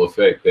ripple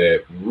effect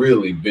that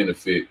really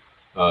benefit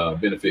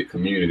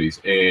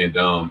communities,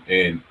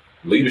 and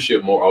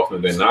leadership more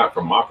often than not,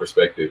 from my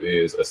perspective,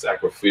 is a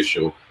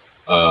sacrificial.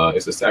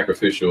 It's a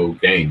sacrificial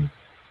game.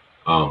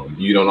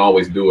 You don't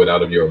always do it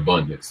out of your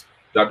abundance.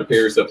 Dr.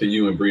 Perry, it's up to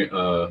you, and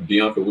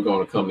Bianca, we're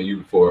going to come to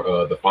you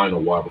for the final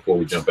why before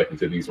we jump back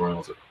into these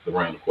rounds of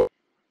questions.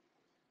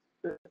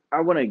 I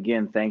want to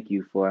again thank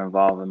you for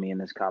involving me in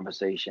this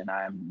conversation.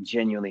 I am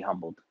genuinely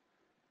humbled.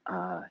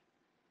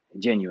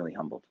 Genuinely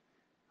humbled.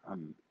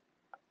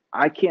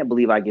 I can't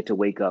believe I get to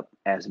wake up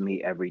as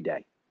me every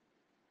day.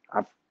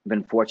 I've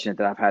been fortunate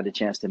that I've had the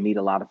chance to meet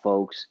a lot of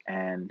folks,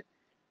 and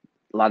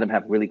a lot of them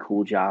have really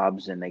cool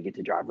jobs, and they get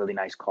to drive really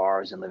nice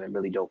cars and live in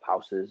really dope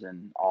houses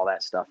and all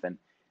that stuff. And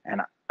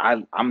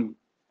I'm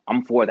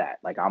for that.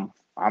 Like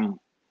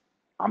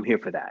I'm here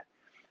for that.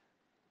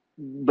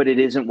 But it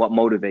isn't what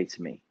motivates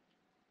me.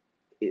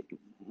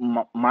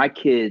 My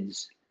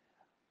kids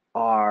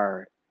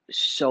are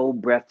so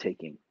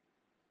breathtaking.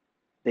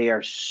 They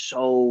are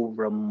so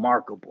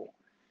remarkable.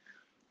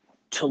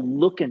 To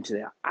look into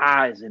their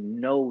eyes and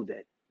know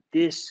that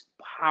this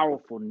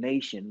powerful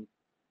nation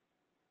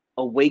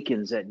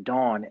awakens at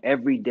dawn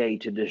every day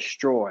to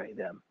destroy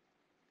them,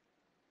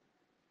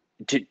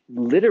 to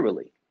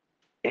literally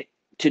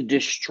to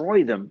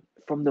destroy them,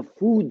 from the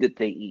food that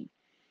they eat,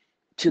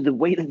 to the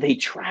way that they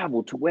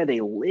travel, to where they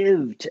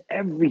live, to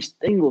every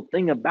single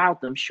thing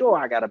about them. Sure,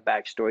 I got a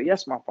backstory.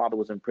 Yes, my father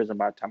was in prison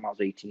by the time I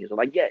was 18 years old.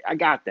 Like, yeah, I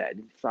got that.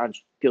 Trying to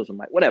kill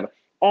somebody, whatever,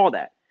 all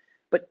that.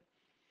 But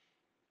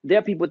there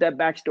are people with that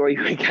backstory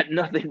who ain't got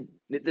nothing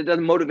that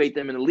doesn't motivate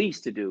them in the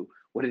least to do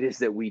what it is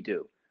that we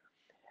do.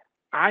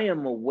 I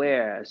am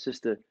aware, as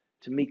Sister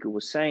Tamika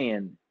was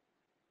saying,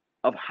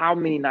 of how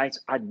many nights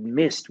I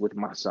missed with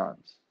my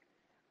sons.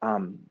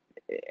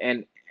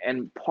 And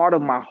part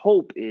of my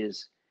hope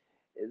is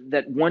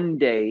that one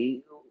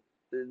day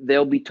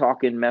they'll be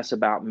talking mess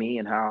about me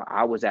and how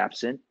I was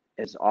absent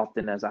as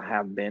often as I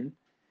have been,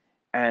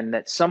 and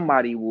that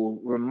somebody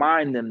will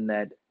remind them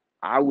that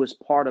I was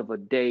part of a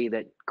day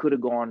that could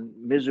have gone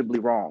miserably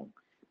wrong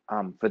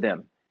for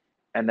them,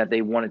 and that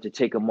they wanted to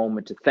take a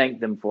moment to thank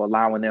them for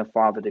allowing their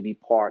father to be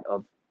part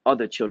of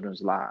other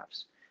children's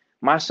lives.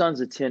 My sons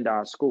attend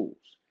our schools.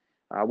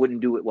 I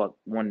wouldn't do it, well,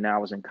 one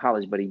now was in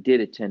college, but he did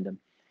attend them.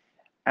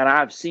 And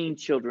I've seen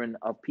children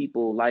of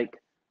people like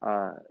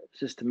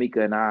Sister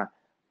Tamika and I,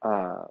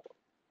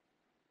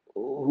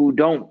 who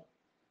don't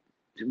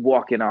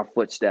walk in our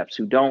footsteps,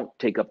 who don't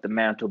take up the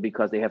mantle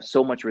because they have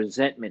so much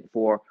resentment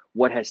for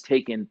what has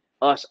taken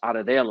us out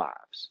of their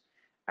lives.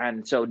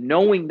 And so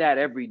knowing that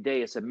every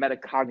day, it's a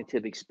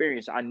metacognitive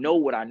experience. I know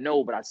what I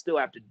know, but I still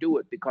have to do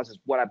it because it's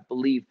what I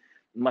believe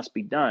must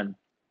be done.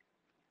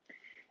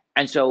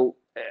 And so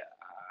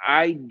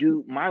I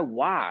do, my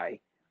why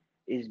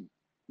is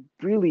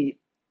really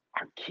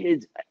our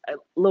kids. A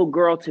little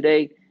girl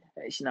today,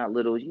 she's not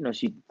little, you know,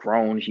 she's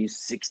grown, she's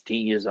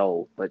 16 years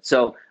old, but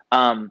so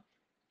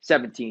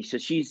 17. So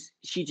she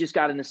just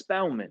got into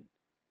Spelman,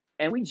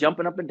 and we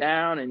jumping up and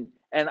down, and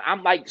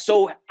I'm like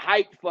so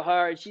hyped for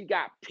her. She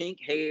got pink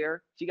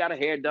hair. She got her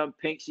hair done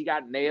pink. She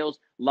got nails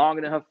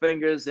longer than her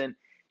fingers, and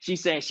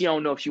she's saying she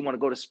don't know if she want to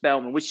go to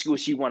Spelman, which school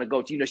she want to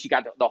go to. You know, she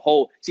got the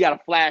whole, she got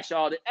a flash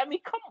all that. I mean,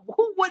 come on,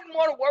 who wouldn't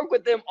want to work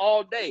with them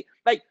all day?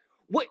 Like,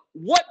 what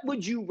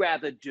would you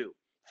rather do?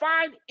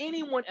 Find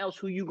anyone else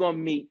who you gonna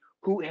meet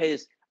who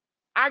has.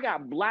 I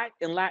got Black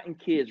and Latin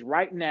kids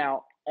right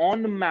now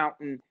on the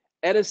mountain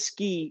at a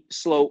ski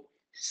slope,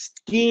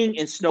 skiing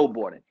and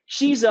snowboarding.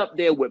 She's up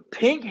there with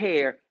pink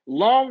hair,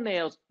 long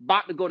nails,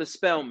 about to go to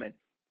Spelman.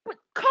 But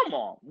come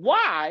on,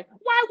 why?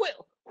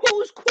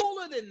 Who's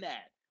cooler than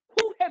that?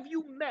 Who have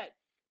you met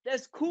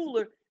that's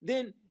cooler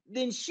than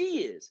she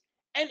is?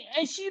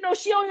 And she, you know,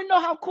 she don't even know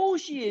how cool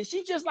she is.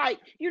 She just like,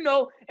 you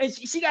know, and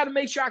she got to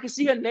make sure I can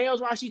see her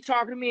nails while she's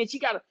talking to me, and she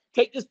got to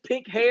take this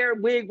pink hair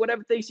wig,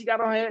 whatever thing she got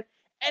on her head.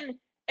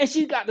 And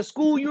she's got the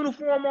school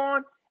uniform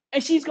on,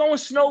 and she's going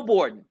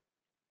snowboarding.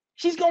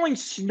 She's going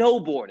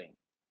snowboarding.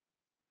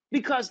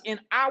 Because in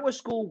our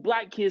school,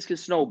 Black kids can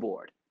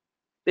snowboard.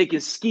 They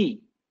can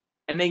ski,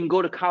 and they can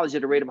go to college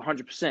at a rate of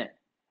 100%.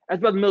 As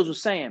Brother Mills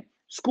was saying,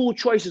 school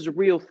choice is a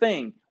real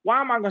thing.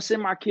 Why am I going to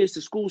send my kids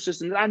to school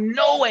system that I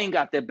know ain't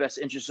got their best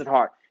interests at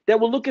heart, that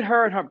will look at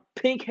her and her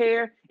pink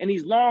hair and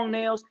these long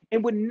nails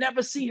and would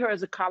never see her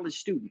as a college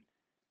student?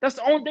 That's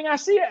the only thing I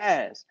see her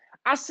as.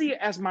 I see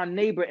her as my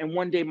neighbor and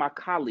one day my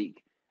colleague.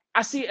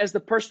 I see it as the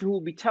person who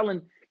will be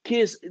telling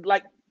kids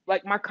like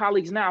my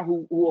colleagues now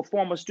who are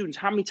former students,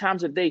 how many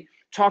times have they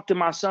talked to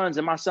my sons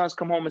and my sons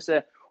come home and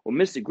said, well,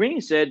 Mr.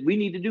 Green said we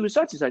need to do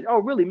such and such. Oh,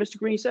 really? Mr.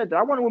 Green said that.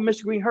 I wonder where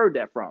Mr. Green heard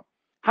that from.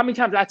 How many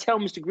times did I tell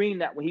Mr. Green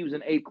that when he was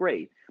in 8th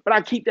grade? But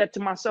I keep that to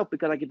myself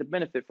because I get the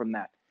benefit from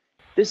that.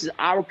 This is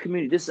our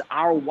community. This is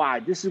our why.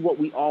 This is what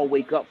we all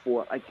wake up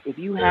for. Like, if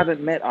you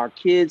haven't met our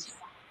kids,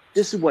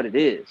 this is what it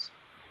is.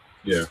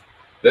 Yeah,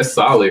 that's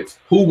solid.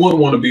 Who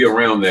wouldn't want to be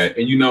around that?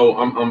 And, you know,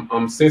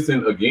 I'm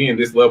sensing, again,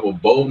 this level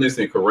of boldness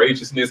and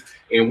courageousness.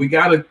 And we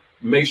got to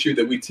make sure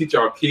that we teach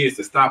our kids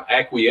to stop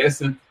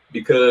acquiescing,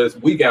 because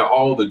we got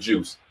all the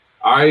juice.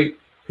 All right,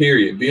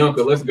 period.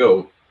 Bianca, let's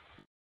go.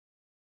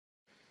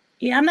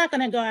 Yeah, I'm not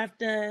going to go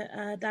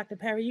after Dr.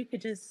 Perry. You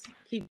could just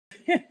keep.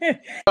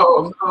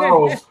 Oh,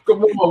 no.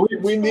 Come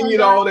on. We need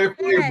all that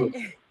flavor.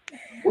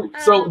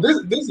 So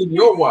this is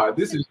your why.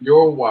 This is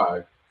your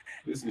why.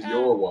 This is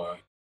your why.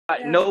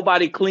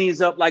 Nobody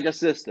cleans up like a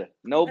sister.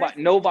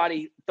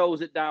 Nobody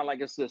throws it down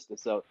like a sister.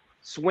 So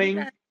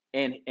swing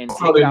and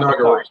take out the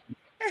cart.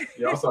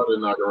 Y'all saw the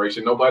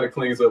inauguration. Nobody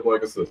cleans up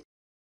like a sister.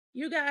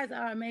 You guys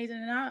are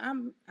amazing,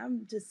 and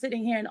I'm just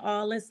sitting here in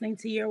awe, listening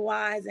to your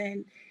whys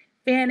and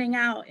fanning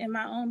out in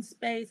my own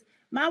space.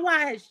 My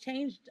why has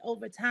changed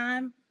over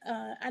time.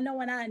 I know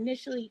when I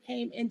initially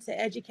came into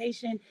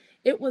education,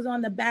 it was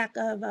on the back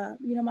of,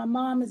 my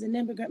mom is an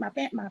immigrant. My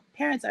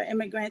parents are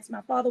immigrants.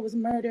 My father was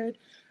murdered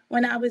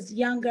when I was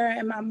younger,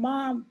 and my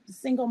mom,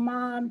 single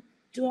mom,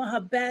 doing her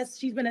best.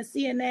 She's been a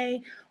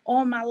CNA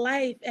all my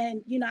life.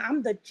 And,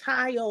 I'm the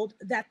child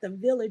that the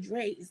village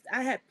raised.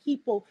 I had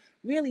people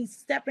really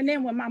stepping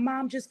in when my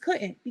mom just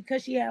couldn't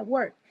because she had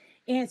work.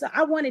 And so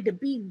I wanted to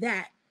be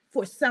that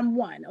for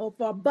someone or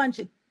for a bunch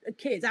of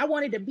kids. I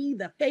wanted to be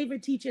the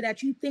favorite teacher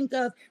that you think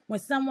of when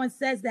someone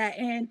says that.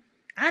 And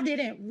I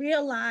didn't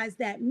realize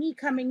that me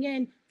coming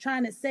in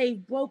trying to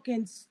save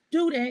broken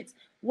students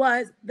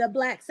was the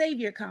Black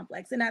savior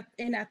complex. And I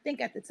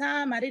think at the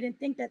time, I didn't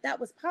think that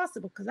was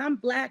possible because I'm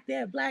Black,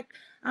 they're Black,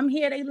 I'm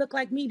here, they look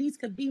like me, these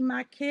could be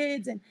my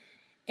kids. And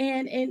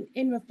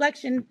in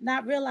reflection,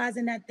 not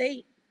realizing that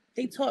they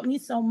taught me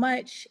so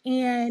much,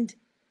 and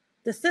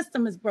the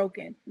system is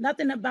broken.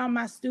 Nothing about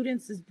my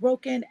students is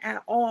broken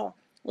at all.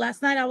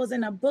 Last night I was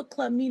in a book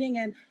club meeting,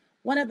 and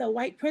one of the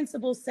white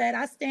principals said,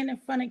 I stand in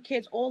front of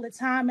kids all the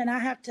time and I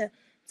have to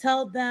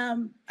tell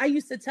them, I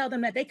used to tell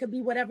them that they could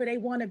be whatever they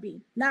want to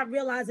be, not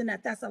realizing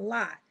that that's a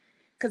lie,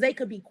 because they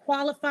could be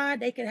qualified,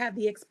 they could have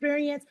the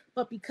experience,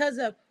 but because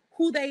of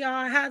who they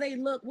are, how they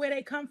look, where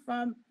they come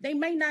from, they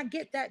may not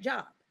get that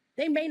job.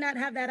 They may not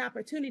have that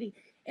opportunity.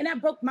 And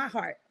that broke my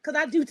heart, because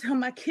I do tell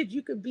my kids,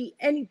 you could be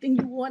anything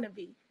you want to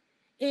be.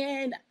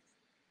 And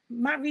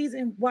my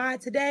reason why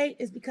today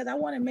is because I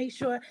want to make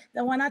sure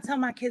that when I tell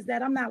my kids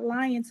that, I'm not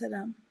lying to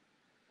them.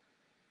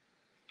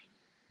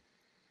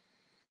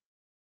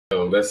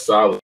 Oh, that's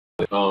solid.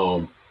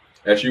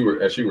 As you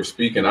were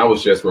speaking, I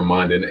was just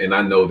reminded, and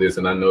I know this,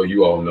 and I know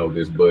you all know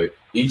this, but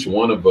each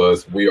one of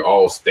us, we're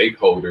all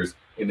stakeholders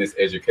in this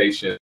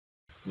education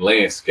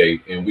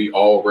landscape, and we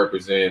all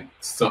represent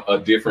a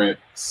different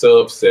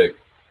subgroup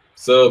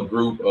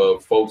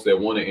of folks that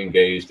want to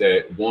engage,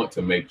 that want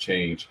to make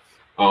change.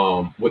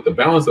 With the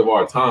balance of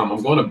our time,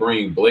 I'm going to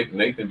bring Blake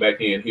Nathan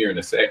back in here in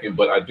a second,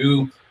 but I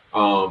do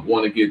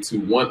want to get to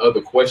one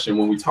other question.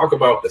 When we talk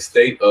about the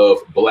state of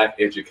Black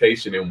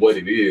education and what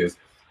it is,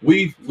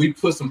 we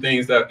put some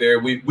things out there.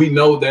 We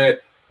know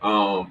that,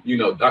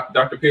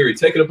 Dr. Perry,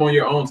 take it up on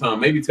your own time.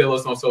 Maybe tell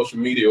us on social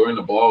media or in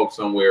a blog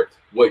somewhere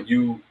what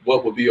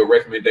would be a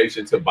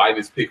recommendation to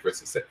Biden's pick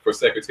for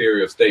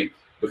Secretary of State,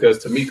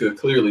 because Tamika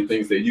clearly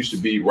thinks that you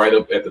should be right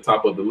up at the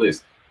top of the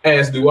list,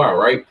 as do I,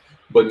 right?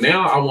 But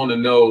now I want to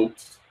know,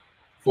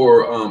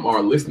 for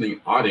our listening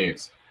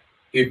audience,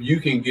 if you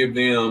can give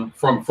them,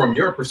 from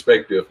your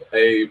perspective,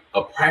 a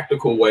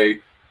practical way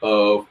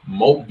of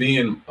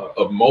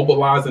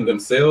mobilizing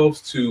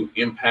themselves to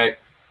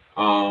impact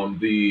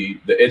the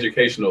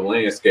educational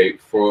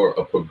landscape for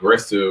a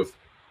progressively.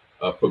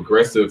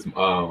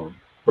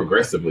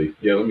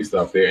 Yeah, let me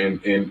stop there.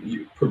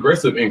 And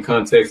progressive in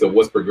context of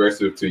what's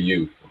progressive to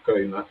you.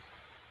 Okay,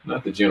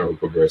 not the general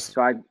progressive.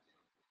 So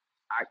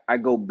I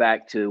go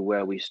back to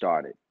where we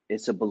started.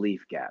 It's a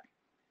belief gap.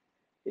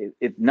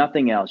 If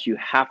nothing else, you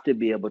have to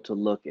be able to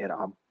look at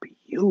our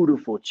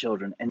beautiful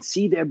children and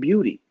see their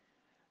beauty.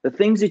 The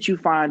things that you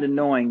find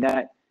annoying,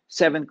 that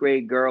 7th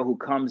grade girl who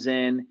comes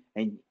in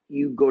and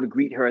you go to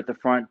greet her at the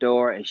front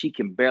door and she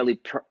can barely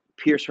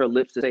pierce her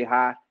lips to say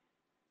hi.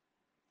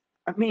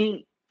 I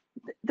mean,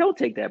 Don't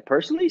take that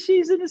personally.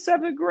 She's in the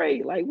 7th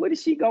grade. Like, what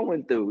is she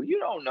going through? You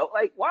don't know.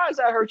 Like, why does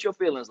that hurt your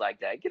feelings like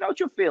that? Get out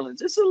your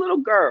feelings. It's a little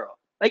girl.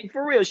 Like,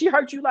 for real, she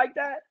hurt you like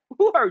that?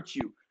 Who hurt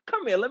you?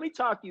 Come here, let me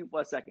talk to you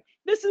for a second.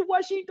 This is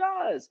what she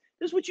does.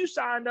 This is what you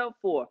signed up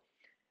for.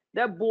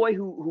 That boy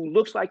who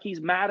looks like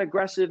he's mad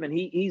aggressive and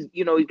he's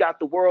got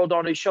the world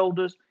on his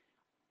shoulders.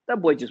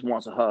 That boy just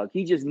wants a hug.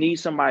 He just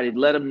needs somebody to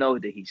let him know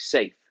that he's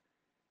safe.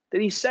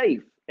 That he's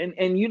safe.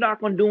 And you're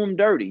not going to do him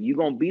dirty. You're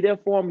going to be there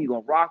for him. You're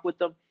going to rock with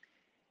them.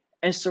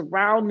 And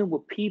surround them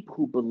with people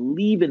who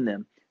believe in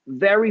them.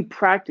 Very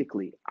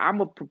practically, I'm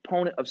a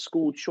proponent of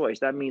school choice.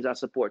 That means I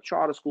support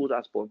charter schools,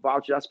 I support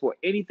vouchers, I support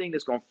anything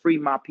that's going to free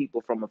my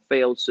people from a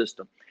failed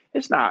system.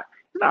 It's not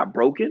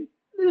broken.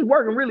 It's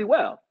working really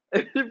well.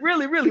 It's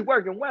really, really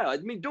working well. I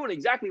mean, doing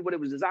exactly what it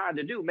was designed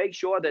to do. Make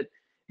sure that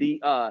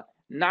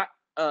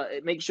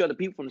make sure the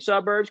people from the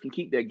suburbs can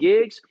keep their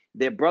gigs.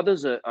 Their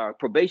brothers are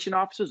probation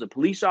officers or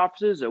police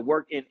officers or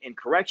work in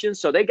corrections.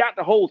 So they got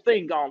the whole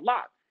thing on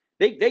lock.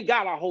 They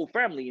got our whole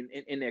family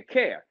in their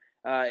care.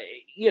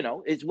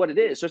 It's what it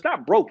is. So it's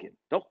not broken.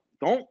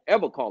 Don't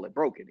ever call it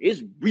broken.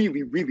 It's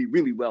really, really,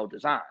 really well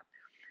designed.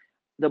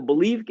 The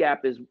belief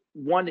gap is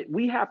one that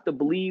we have to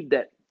believe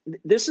that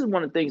this is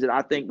one of the things that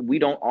I think we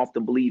don't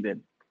often believe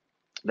in,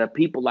 that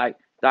people like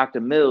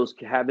Dr. Mills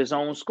can have his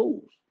own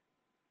schools.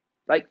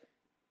 Like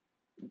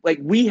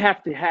we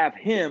have to have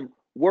him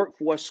work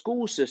for a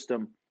school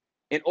system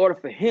in order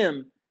for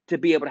him to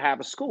be able to have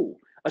a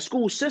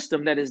school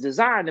system that is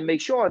designed to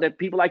make sure that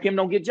people like him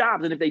don't get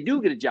jobs. And if they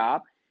do get a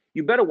job,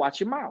 you better watch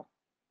your mouth.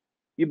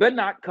 You better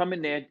not come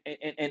in there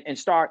and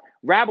start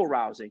rabble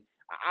rousing.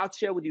 I'll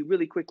share with you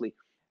really quickly.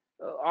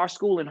 Our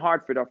school in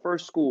Hartford, our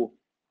first school,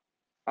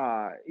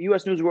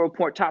 U.S. News and World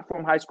Report, top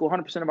form high school,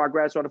 100% of our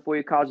grads started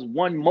 4-year colleges,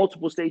 won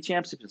multiple state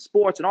championships in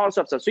sports and all this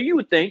stuff. So you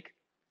would think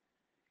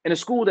in a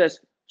school that's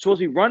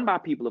supposed to be run by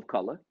people of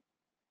color,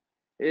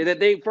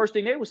 that first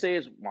thing they would say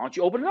is, why don't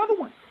you open another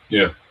one?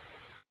 Yeah.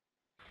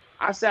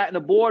 I sat in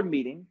a board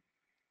meeting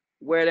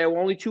where there were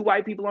only 2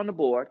 white people on the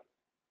board,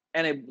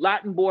 and a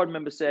Latin board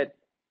member said,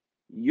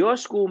 your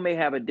school may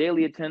have a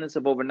daily attendance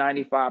of over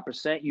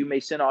 95%. You may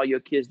send all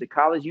your kids to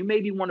college. You may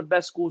be one of the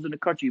best schools in the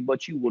country,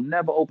 but you will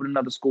never open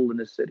another school in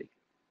this city.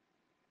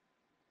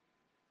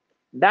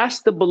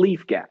 That's the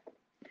belief gap.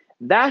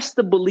 That's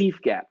the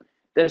belief gap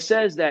that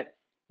says that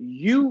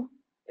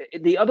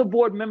the other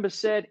board member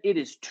said it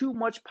is too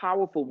much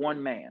power for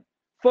one man.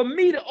 For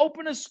me to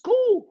open a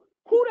school,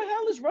 who the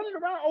hell is running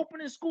around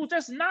opening schools?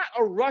 That's not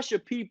a rush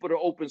of people to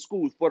open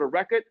schools, for the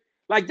record.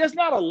 Like, there's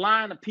not a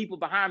line of people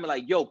behind me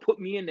like, yo, put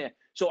me in there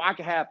so I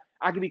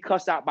can be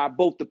cussed out by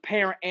both the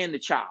parent and the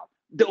child,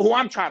 who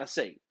I'm trying to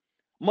save.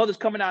 Mother's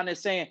coming down there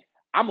saying,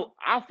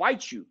 I'll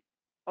fight you.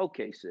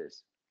 Okay,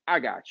 sis, I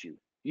got you.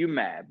 You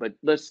mad, but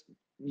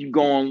you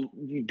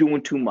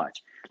doing too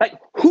much. Like,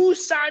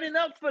 who's signing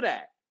up for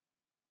that?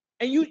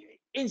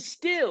 And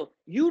still,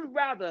 you'd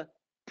rather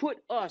put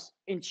us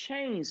in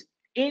chains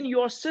in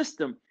your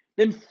system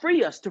than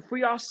free us to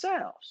free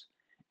ourselves.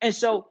 And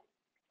so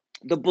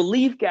the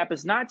belief gap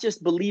is not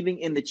just believing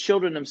in the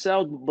children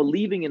themselves, but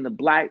believing in the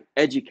Black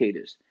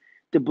educators,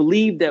 to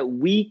believe that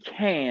we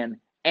can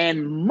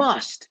and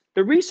must.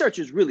 The research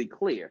is really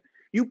clear.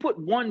 You put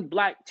one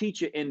Black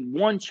teacher in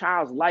one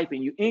child's life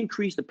and you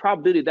increase the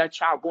probability of that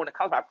child going to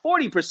college by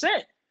 40%.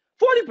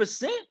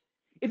 40%?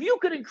 If you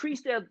could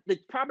increase the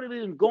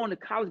probability of them going to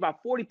college by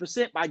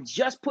 40% by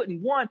just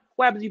putting one,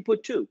 what happens if you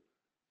put 2,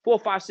 4,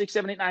 5, 6,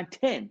 7, 8, 9,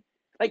 10?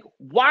 Like,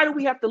 why do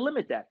we have to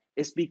limit that?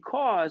 It's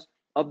because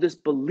of this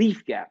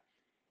belief gap.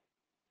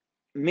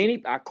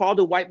 I call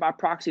it white by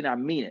proxy, and I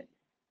mean it.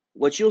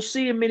 What you'll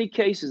see in many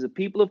cases of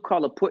people of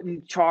color put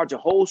in charge of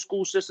whole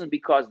school systems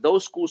because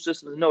those school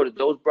systems know that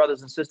those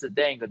brothers and sisters,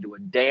 they ain't gonna do a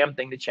damn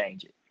thing to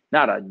change it.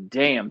 Not a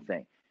damn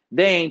thing.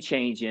 They ain't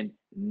changing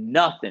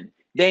nothing.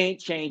 They ain't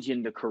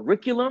changing the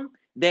curriculum.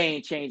 They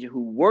ain't changing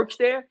who works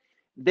there.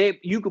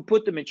 You could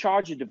put them in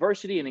charge of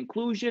diversity and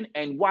inclusion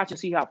and watch and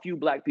see how few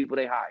Black people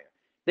they hire.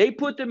 They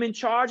put them in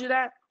charge of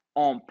that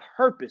on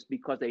purpose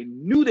because they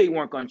knew they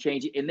weren't going to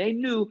change it. And they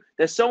knew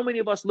that so many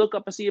of us look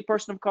up and see a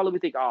person of color. We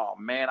think, oh,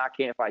 man, I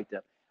can't fight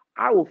them.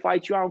 I will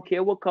fight you. I don't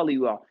care what color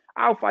you are.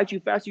 I'll fight you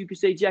faster. You can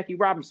say Jackie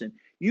Robinson.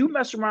 You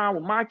mess around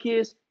with my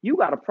kids, you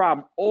got a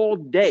problem all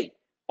day.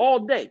 All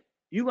day.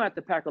 You're going to have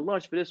to pack a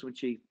lunch for this one,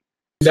 Chief.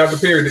 Dr.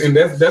 Perry, and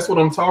that's what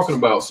I'm talking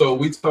about. So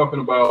we talking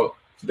about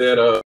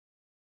that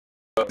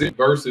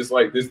versus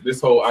like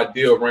this whole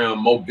idea around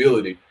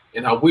mobility.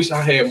 And I wish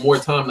I had more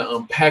time to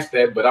unpack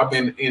that, but I've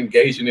been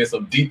engaging in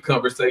some deep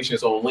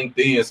conversations on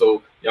LinkedIn.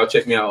 So y'all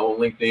check me out on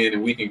LinkedIn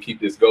and we can keep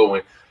this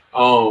going.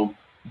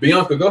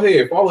 Bianca, go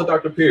ahead, follow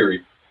Dr.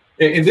 Perry.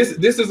 And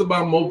this is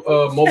about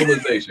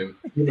mobilization.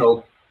 You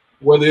know,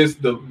 whether it's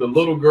the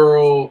little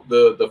girl,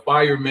 the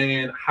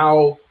fireman,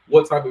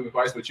 what type of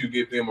advice would you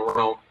give them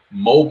around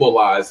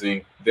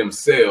mobilizing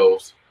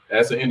themselves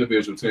as an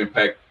individual to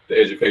impact the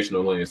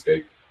educational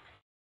landscape?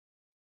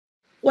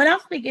 When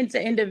I'm speaking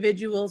to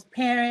individuals,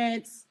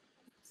 parents,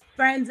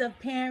 friends of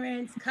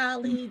parents,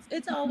 colleagues,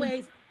 it's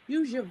always,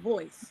 use your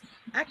voice.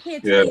 I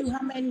can't tell you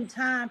how many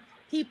times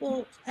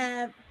people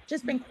have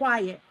just been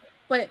quiet,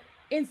 but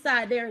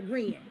inside they're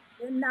agreeing,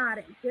 they're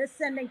nodding, they're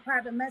sending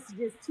private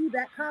messages to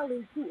that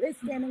colleague who is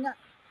standing up.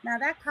 Now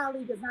that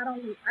colleague is not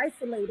only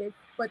isolated,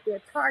 but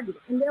they're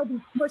targeted and they'll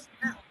be pushed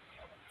out.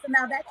 So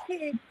now that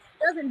kid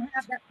doesn't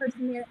have that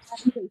person there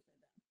advocating.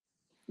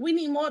 We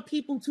need more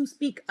people to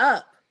speak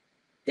up.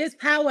 There's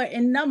power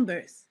in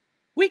numbers.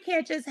 We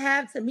can't just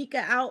have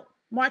Tamika out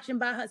marching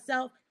by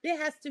herself. There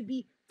has to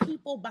be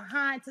people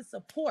behind to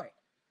support.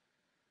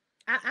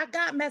 I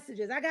got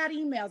messages. I got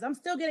emails. I'm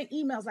still getting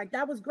emails like,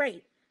 that was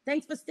great.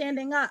 Thanks for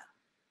standing up.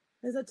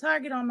 There's a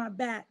target on my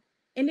back.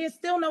 And there's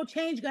still no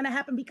change going to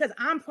happen because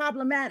I'm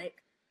problematic.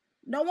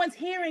 No one's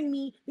hearing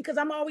me because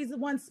I'm always the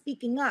one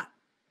speaking up.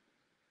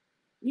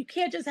 You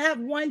can't just have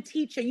one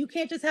teacher. You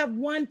can't just have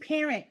one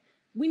parent.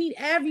 We need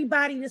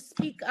everybody to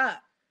speak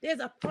up. There's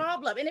a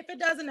problem. And if it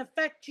doesn't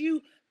affect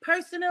you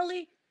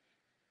personally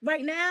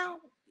right now,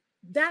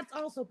 that's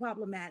also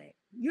problematic.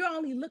 You're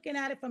only looking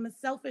at it from a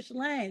selfish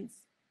lens.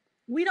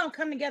 We don't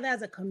come together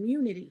as a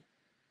community.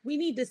 We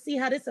need to see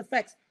how this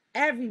affects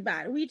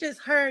everybody. We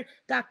just heard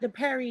Dr.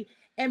 Perry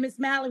and Ms.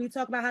 Mallory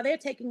talk about how they're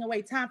taking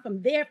away time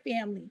from their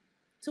family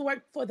to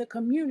work for the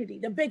community,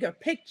 the bigger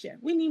picture.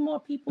 We need more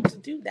people to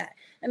do that.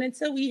 And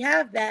until we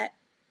have that,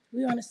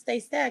 we want to stay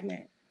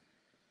stagnant.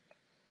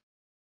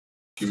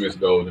 Thank you, Ms.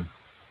 Golden.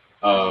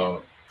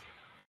 You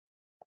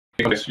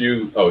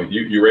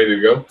ready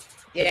to go?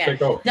 Yeah.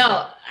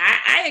 No,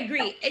 I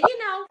agree. And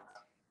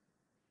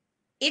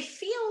it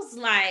feels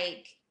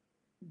like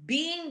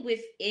being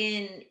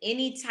within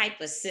any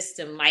type of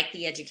system like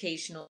the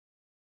educational,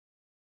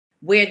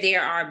 where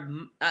there are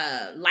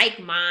like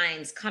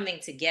minds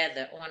coming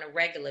together on a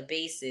regular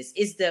basis,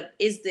 is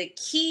the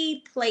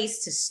key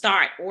place to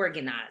start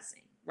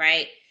organizing,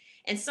 right?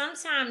 And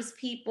sometimes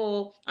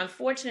people,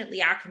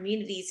 unfortunately, our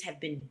communities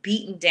have been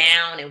beaten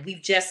down and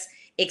we've just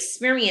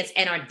experienced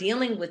and are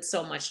dealing with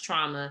so much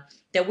trauma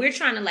that we're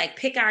trying to like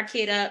pick our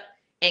kid up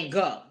and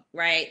go,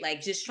 right?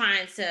 Like just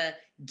trying to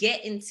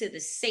get into the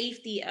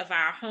safety of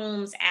our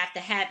homes after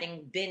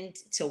having been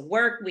to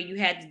work where you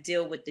had to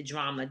deal with the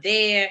drama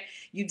there.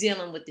 You're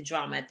dealing with the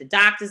drama at the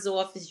doctor's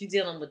office. You're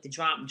dealing with the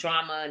drama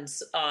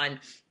on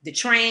the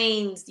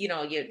trains,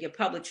 your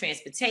public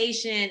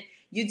transportation.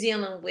 You're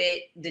dealing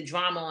with the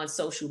drama on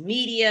social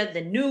media, the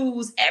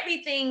news,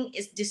 everything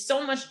is just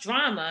so much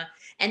drama.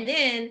 And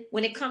then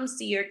when it comes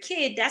to your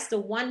kid, that's the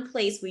one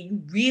place where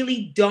you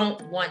really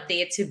don't want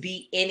there to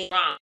be any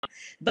drama.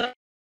 But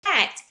in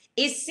fact,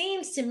 it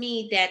seems to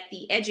me that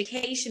the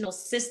educational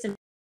system,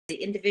 the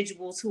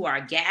individuals who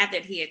are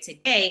gathered here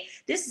today,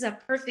 this is a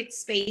perfect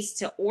space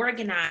to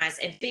organize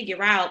and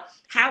figure out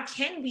how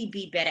can we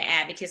be better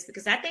advocates,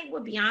 because I think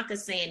what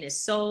Bianca's saying is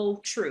so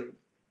true,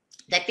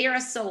 that there are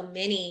so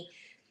many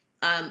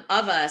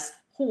of us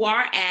who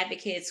are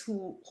advocates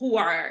who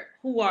are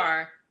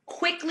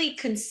quickly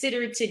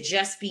considered to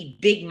just be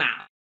big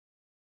mouth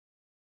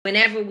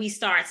whenever we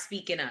start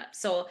speaking up.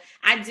 So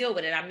I deal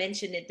with it. I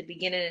mentioned at the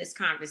beginning of this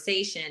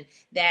conversation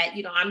that,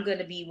 I'm going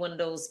to be one of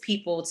those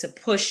people to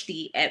push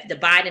the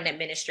Biden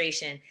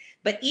administration.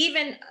 But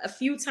even a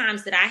few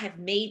times that I have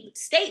made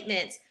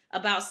statements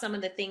about some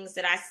of the things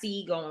that I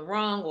see going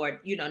wrong or,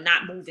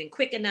 not moving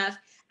quick enough,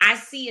 I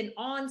see an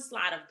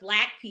onslaught of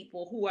Black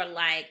people who are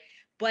like,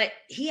 but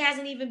he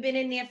hasn't even been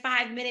in there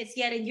 5 minutes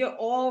yet, and you're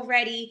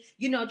already,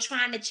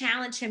 trying to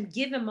challenge him,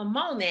 give him a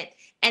moment.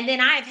 And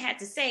then I've had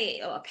to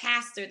say, a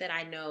pastor that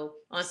I know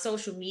on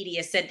social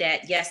media said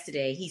that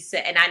yesterday. He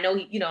said, and I know,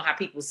 how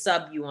people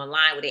sub you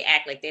online where they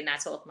act like they're not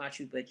talking about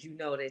you, but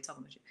they're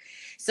talking about you.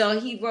 So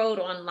he wrote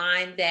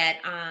online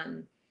that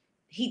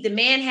the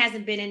man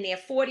hasn't been in there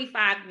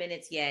 45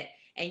 minutes yet,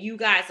 and you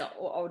guys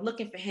are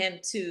looking for him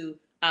to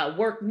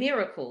work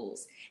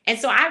miracles. And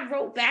so I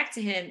wrote back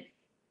to him,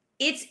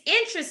 it's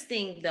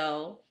interesting,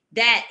 though,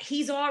 that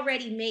he's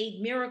already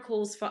made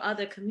miracles for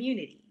other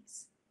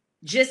communities,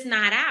 just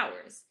not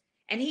ours.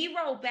 And he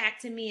wrote back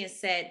to me and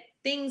said,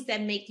 things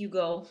that make you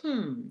go,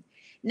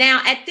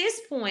 Now, at this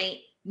point,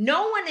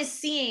 no one is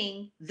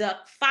seeing the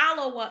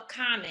follow-up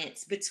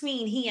comments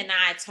between he and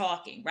I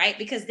talking, right?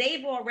 Because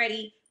they've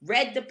already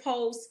read the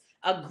post,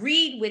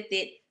 agreed with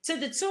it, to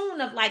the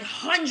tune of like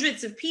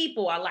hundreds of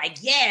people are like,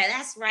 yeah,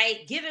 that's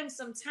right. Give him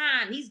some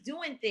time. He's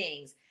doing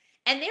things.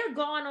 And they're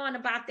going on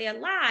about their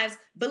lives,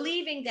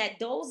 believing that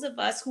those of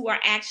us who are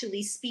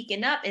actually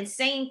speaking up and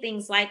saying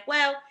things like,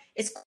 well,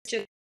 it's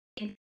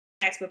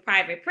with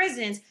private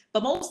prisons,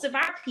 but most of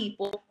our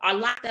people are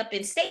locked up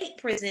in state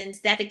prisons,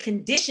 that the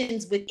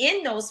conditions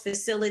within those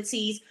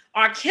facilities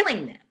are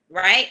killing them,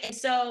 right? And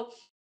so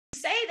you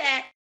say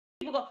that,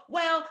 people go,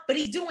 well, but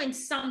he's doing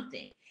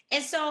something.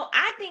 And so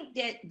I think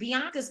that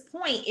Bianca's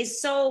point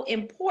is so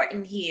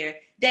important here,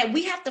 that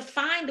we have to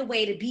find a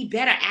way to be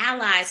better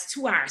allies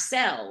to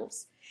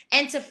ourselves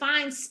and to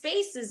find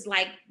spaces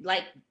like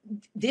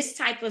this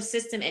type of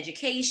system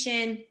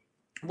education,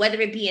 whether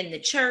it be in the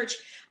church,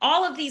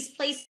 all of these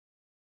places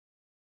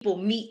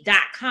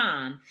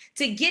meet.com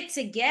to get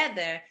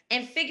together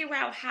and figure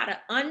out how to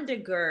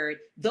undergird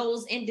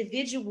those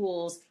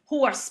individuals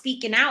who are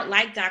speaking out,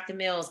 like Dr.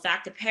 Mills,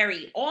 Dr.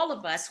 Perry, all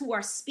of us who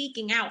are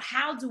speaking out.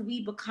 How do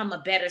we become a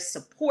better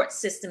support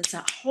system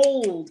to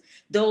hold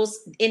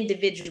those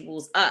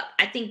individuals up?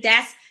 I think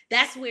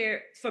that's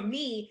where, for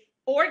me,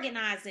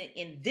 organizing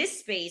in this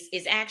space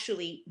is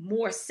actually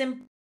more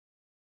simple.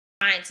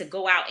 Trying to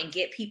go out and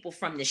get people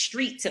from the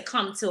street to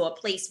come to a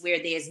place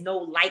where there's no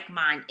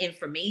like-minded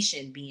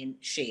information being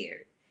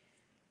shared.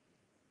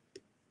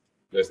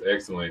 That's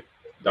excellent.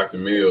 Dr.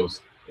 Mills,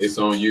 it's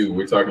on you.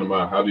 We're talking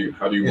about how do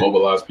you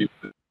mobilize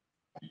people.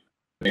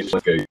 And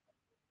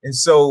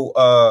so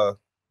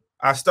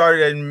I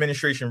started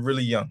administration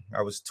really young.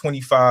 I was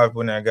 25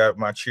 when I got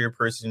my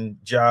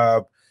chairperson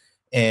job,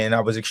 and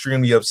I was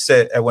extremely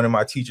upset at one of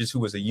my teachers who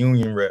was a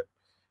union rep.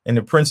 And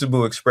the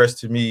principal expressed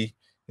to me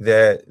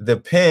that the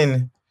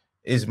pen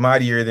is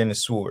mightier than the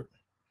sword.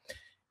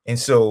 And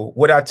so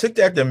what I took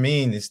that to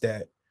mean is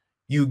that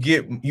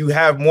you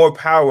have more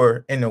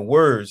power in the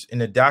words, in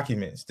the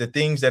documents, the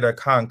things that are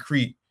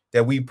concrete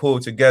that we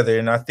pull together.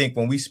 And I think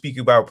when we speak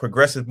about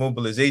progressive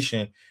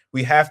mobilization,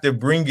 we have to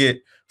bring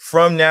it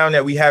from now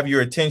that we have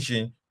your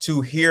attention to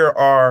here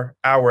are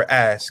our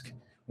ask.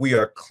 We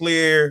are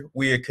clear,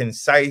 we are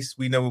concise,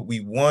 we know what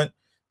we want.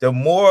 The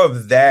more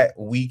of that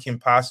we can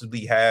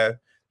possibly have,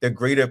 the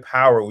greater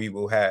power we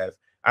will have.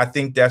 I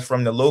think that's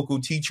from the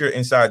local teacher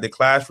inside the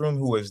classroom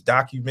who has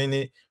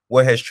documented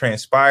what has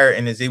transpired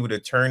and is able to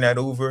turn that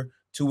over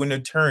to an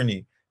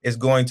attorney is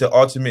going to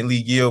ultimately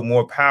yield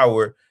more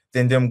power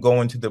than them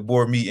going to the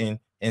board meeting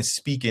and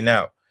speaking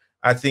out.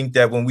 I think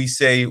that when we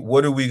say,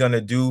 what are we going to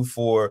do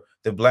for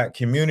the Black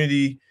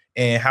community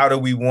and how do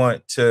we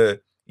want to,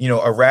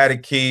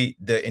 eradicate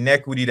the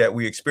inequity that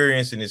we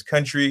experience in this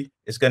country,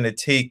 it's going to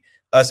take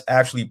us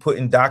actually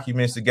putting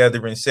documents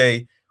together and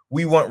say,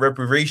 we want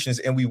reparations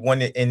and we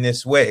want it in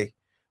this way.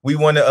 We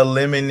want to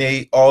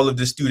eliminate all of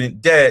the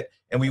student debt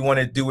and we want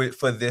to do it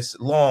for this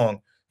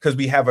long because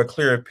we have a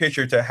clearer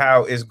picture to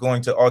how it's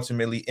going to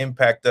ultimately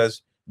impact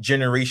us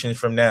generations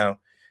from now.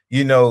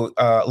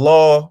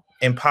 Law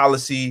and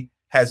policy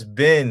has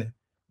been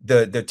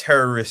the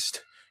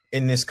terrorist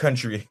in this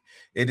country.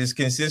 It has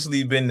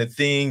consistently been the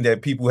thing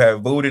that people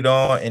have voted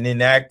on and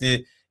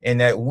enacted and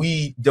that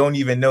we don't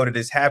even know that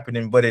it's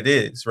happening, but it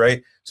is,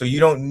 right? So you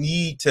don't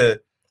need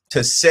to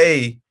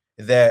say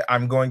that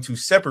I'm going to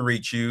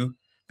separate you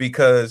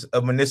because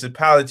a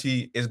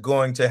municipality is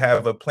going to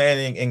have a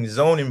planning and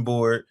zoning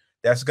board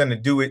that's going to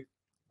do it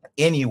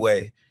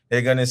anyway.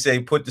 They're going to say,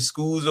 put the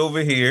schools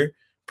over here,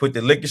 put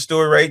the liquor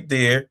store right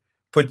there,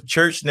 put the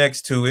church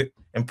next to it,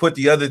 and put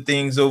the other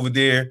things over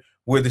there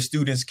where the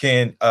students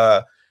can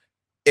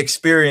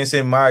experience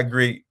and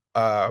migrate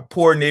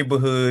poor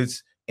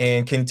neighborhoods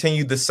and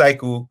continue the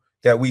cycle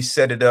that we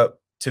set it up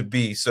to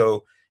be.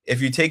 So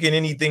if you're taking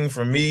anything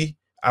from me,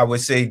 I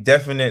would say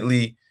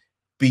definitely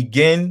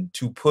begin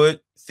to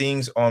put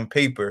things on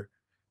paper.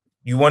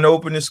 You want to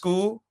open a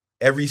school?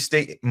 Every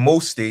state,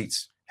 most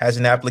states, has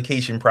an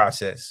application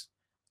process.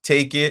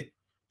 Take it,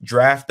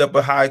 draft up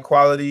a high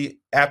quality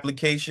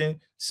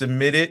application,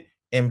 submit it,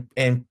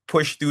 and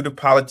push through the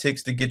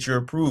politics to get your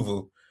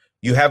approval.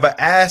 You have an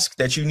ask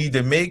that you need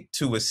to make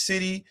to a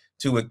city,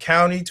 to a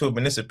county, to a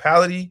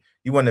municipality.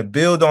 You want to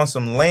build on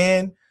some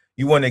land.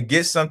 You want to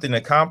get something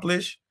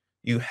accomplished.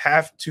 You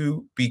have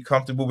to be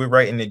comfortable with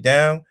writing it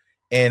down.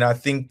 And I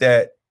think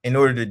that in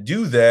order to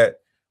do that,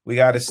 we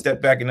got to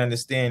step back and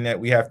understand that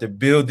we have to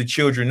build the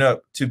children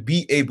up to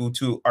be able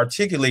to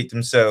articulate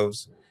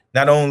themselves,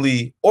 not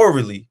only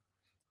orally,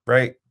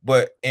 right,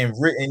 but in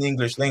written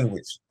English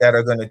language that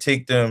are going to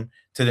take them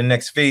to the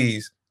next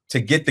phase to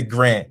get the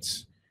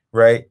grants,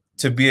 right,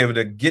 to be able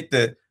to get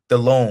the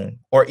loan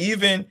or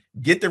even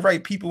get the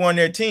right people on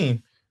their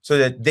team so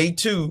that they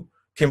too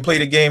can play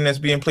the game that's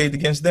being played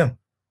against them.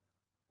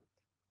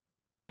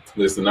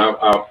 Listen,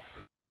 I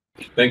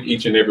thank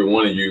each and every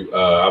one of you.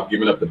 I've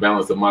given up the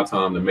balance of my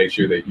time to make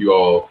sure that you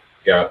all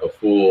got a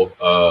full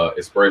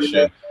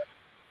expression.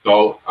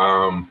 So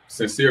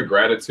sincere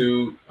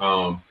gratitude.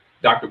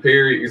 Dr.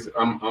 Perry,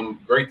 I'm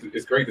great.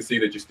 It's great to see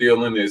that you're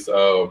still in this.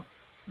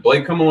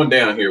 Blake, come on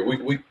down here.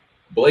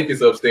 Blake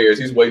is upstairs.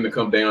 He's waiting to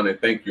come down and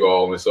thank you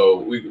all. And so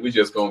we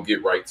just gonna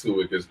get right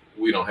to it because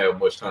we don't have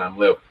much time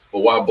left. But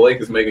while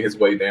Blake is making his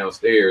way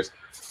downstairs,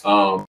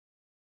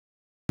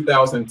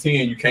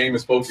 2010, you came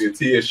and spoke at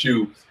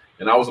TSU,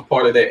 and I was a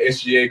part of that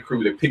SGA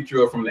crew that picked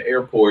you up from the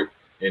airport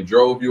and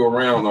drove you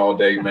around all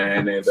day,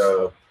 man. And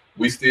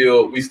we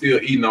still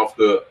eating off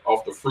the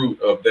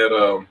fruit of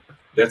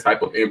that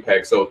type of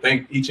impact. So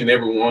thank each and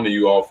every one of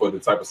you all for the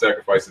type of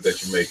sacrifices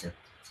that you're making.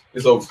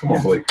 It's over. Come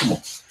on, Blake. Come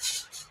on.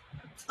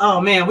 Oh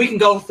man, we can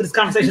go for this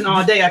conversation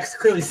all day. I can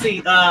clearly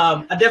see.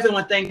 I definitely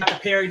want to thank Dr.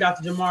 Perry,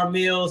 Dr. Gemar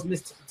Mills,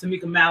 Ms.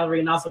 Tamika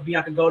Mallory, and also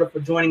Bianca Golden for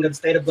joining the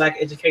State of Black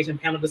Education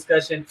panel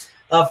discussion.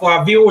 For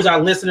our viewers,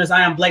 our listeners, I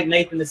am Blake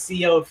Nathan, the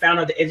CEO and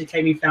founder of the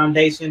Educate Me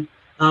Foundation.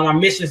 Our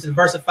mission is to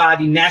diversify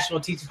the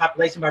national teaching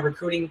population by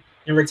recruiting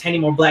and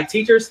retaining more Black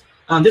teachers.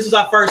 This was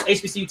our first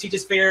HBCU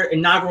Teachers Fair,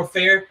 inaugural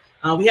fair.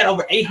 We had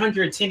over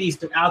 800 attendees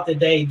throughout the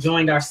day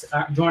join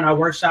our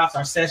workshops,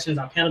 our sessions,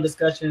 our panel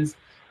discussions.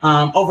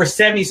 Over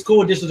 70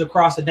 school districts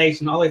across the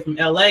nation, all the way from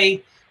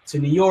LA to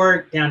New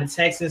York, down to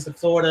Texas, to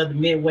Florida, the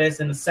Midwest,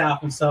 and the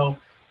South. And so,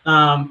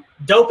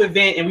 dope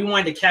event. And we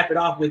wanted to cap it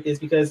off with this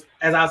because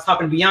as I was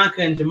talking to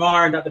Bianca and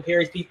Gemar and Dr.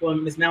 Perry's people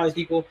and Ms. Mallory's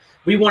people,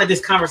 we wanted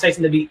this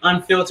conversation to be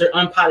unfiltered,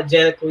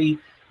 unapologetically,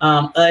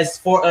 us,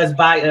 for us,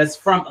 by us,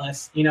 from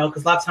us, you know,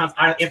 because a lot of times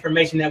our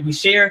information that we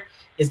share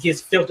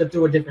gets filtered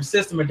through a different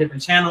system, a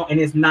different channel, and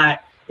it's not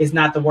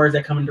the words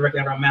that come directly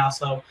out of our mouth.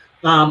 So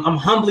I'm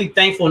humbly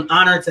thankful and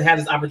honored to have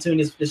this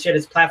opportunity to share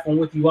this platform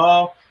with you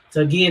all,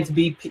 to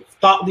be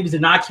thought leaders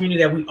in our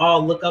community that we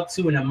all look up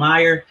to and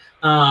admire.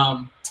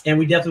 And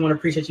we definitely want to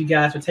appreciate you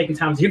guys for taking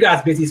time to your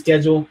guys' busy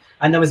schedule.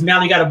 I know Ms.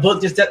 Mallory, you got a book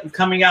just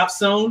coming out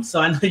soon, so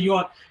I know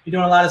you're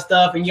doing a lot of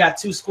stuff, and you got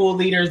 2 school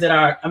leaders that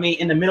are, I mean,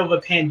 in the middle of a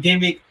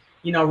pandemic,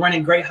 you know,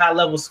 running great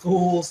high-level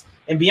schools.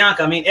 And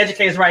Bianca, I mean,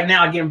 educators right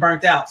now are getting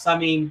burnt out. So I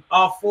mean,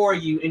 all 4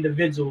 of you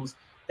individuals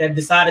that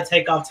decide to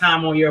take off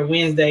time on your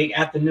Wednesday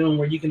afternoon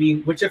where you can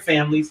be with your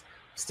families,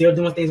 still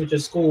doing things with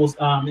your schools,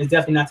 is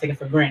definitely not taken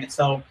for granted.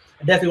 So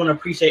I definitely want to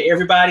appreciate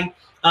everybody.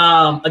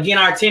 Again,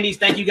 our attendees,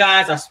 thank you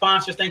guys. Our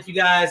sponsors, thank you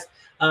guys.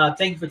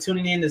 Thank you for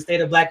tuning in to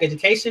State of Black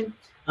Education.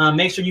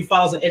 Make sure you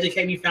follow us at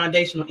Educate Me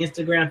Foundation on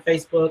Instagram,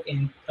 Facebook,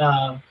 and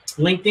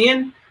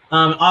LinkedIn.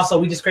 Also,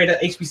 we just created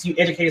an HBCU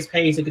educators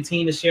page to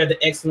continue to share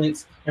the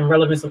excellence and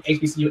relevance of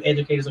HBCU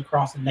educators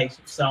across the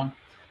nation. So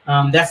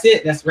that's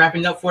it. That's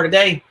wrapping up for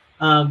today.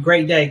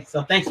 Great day.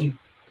 So thank you.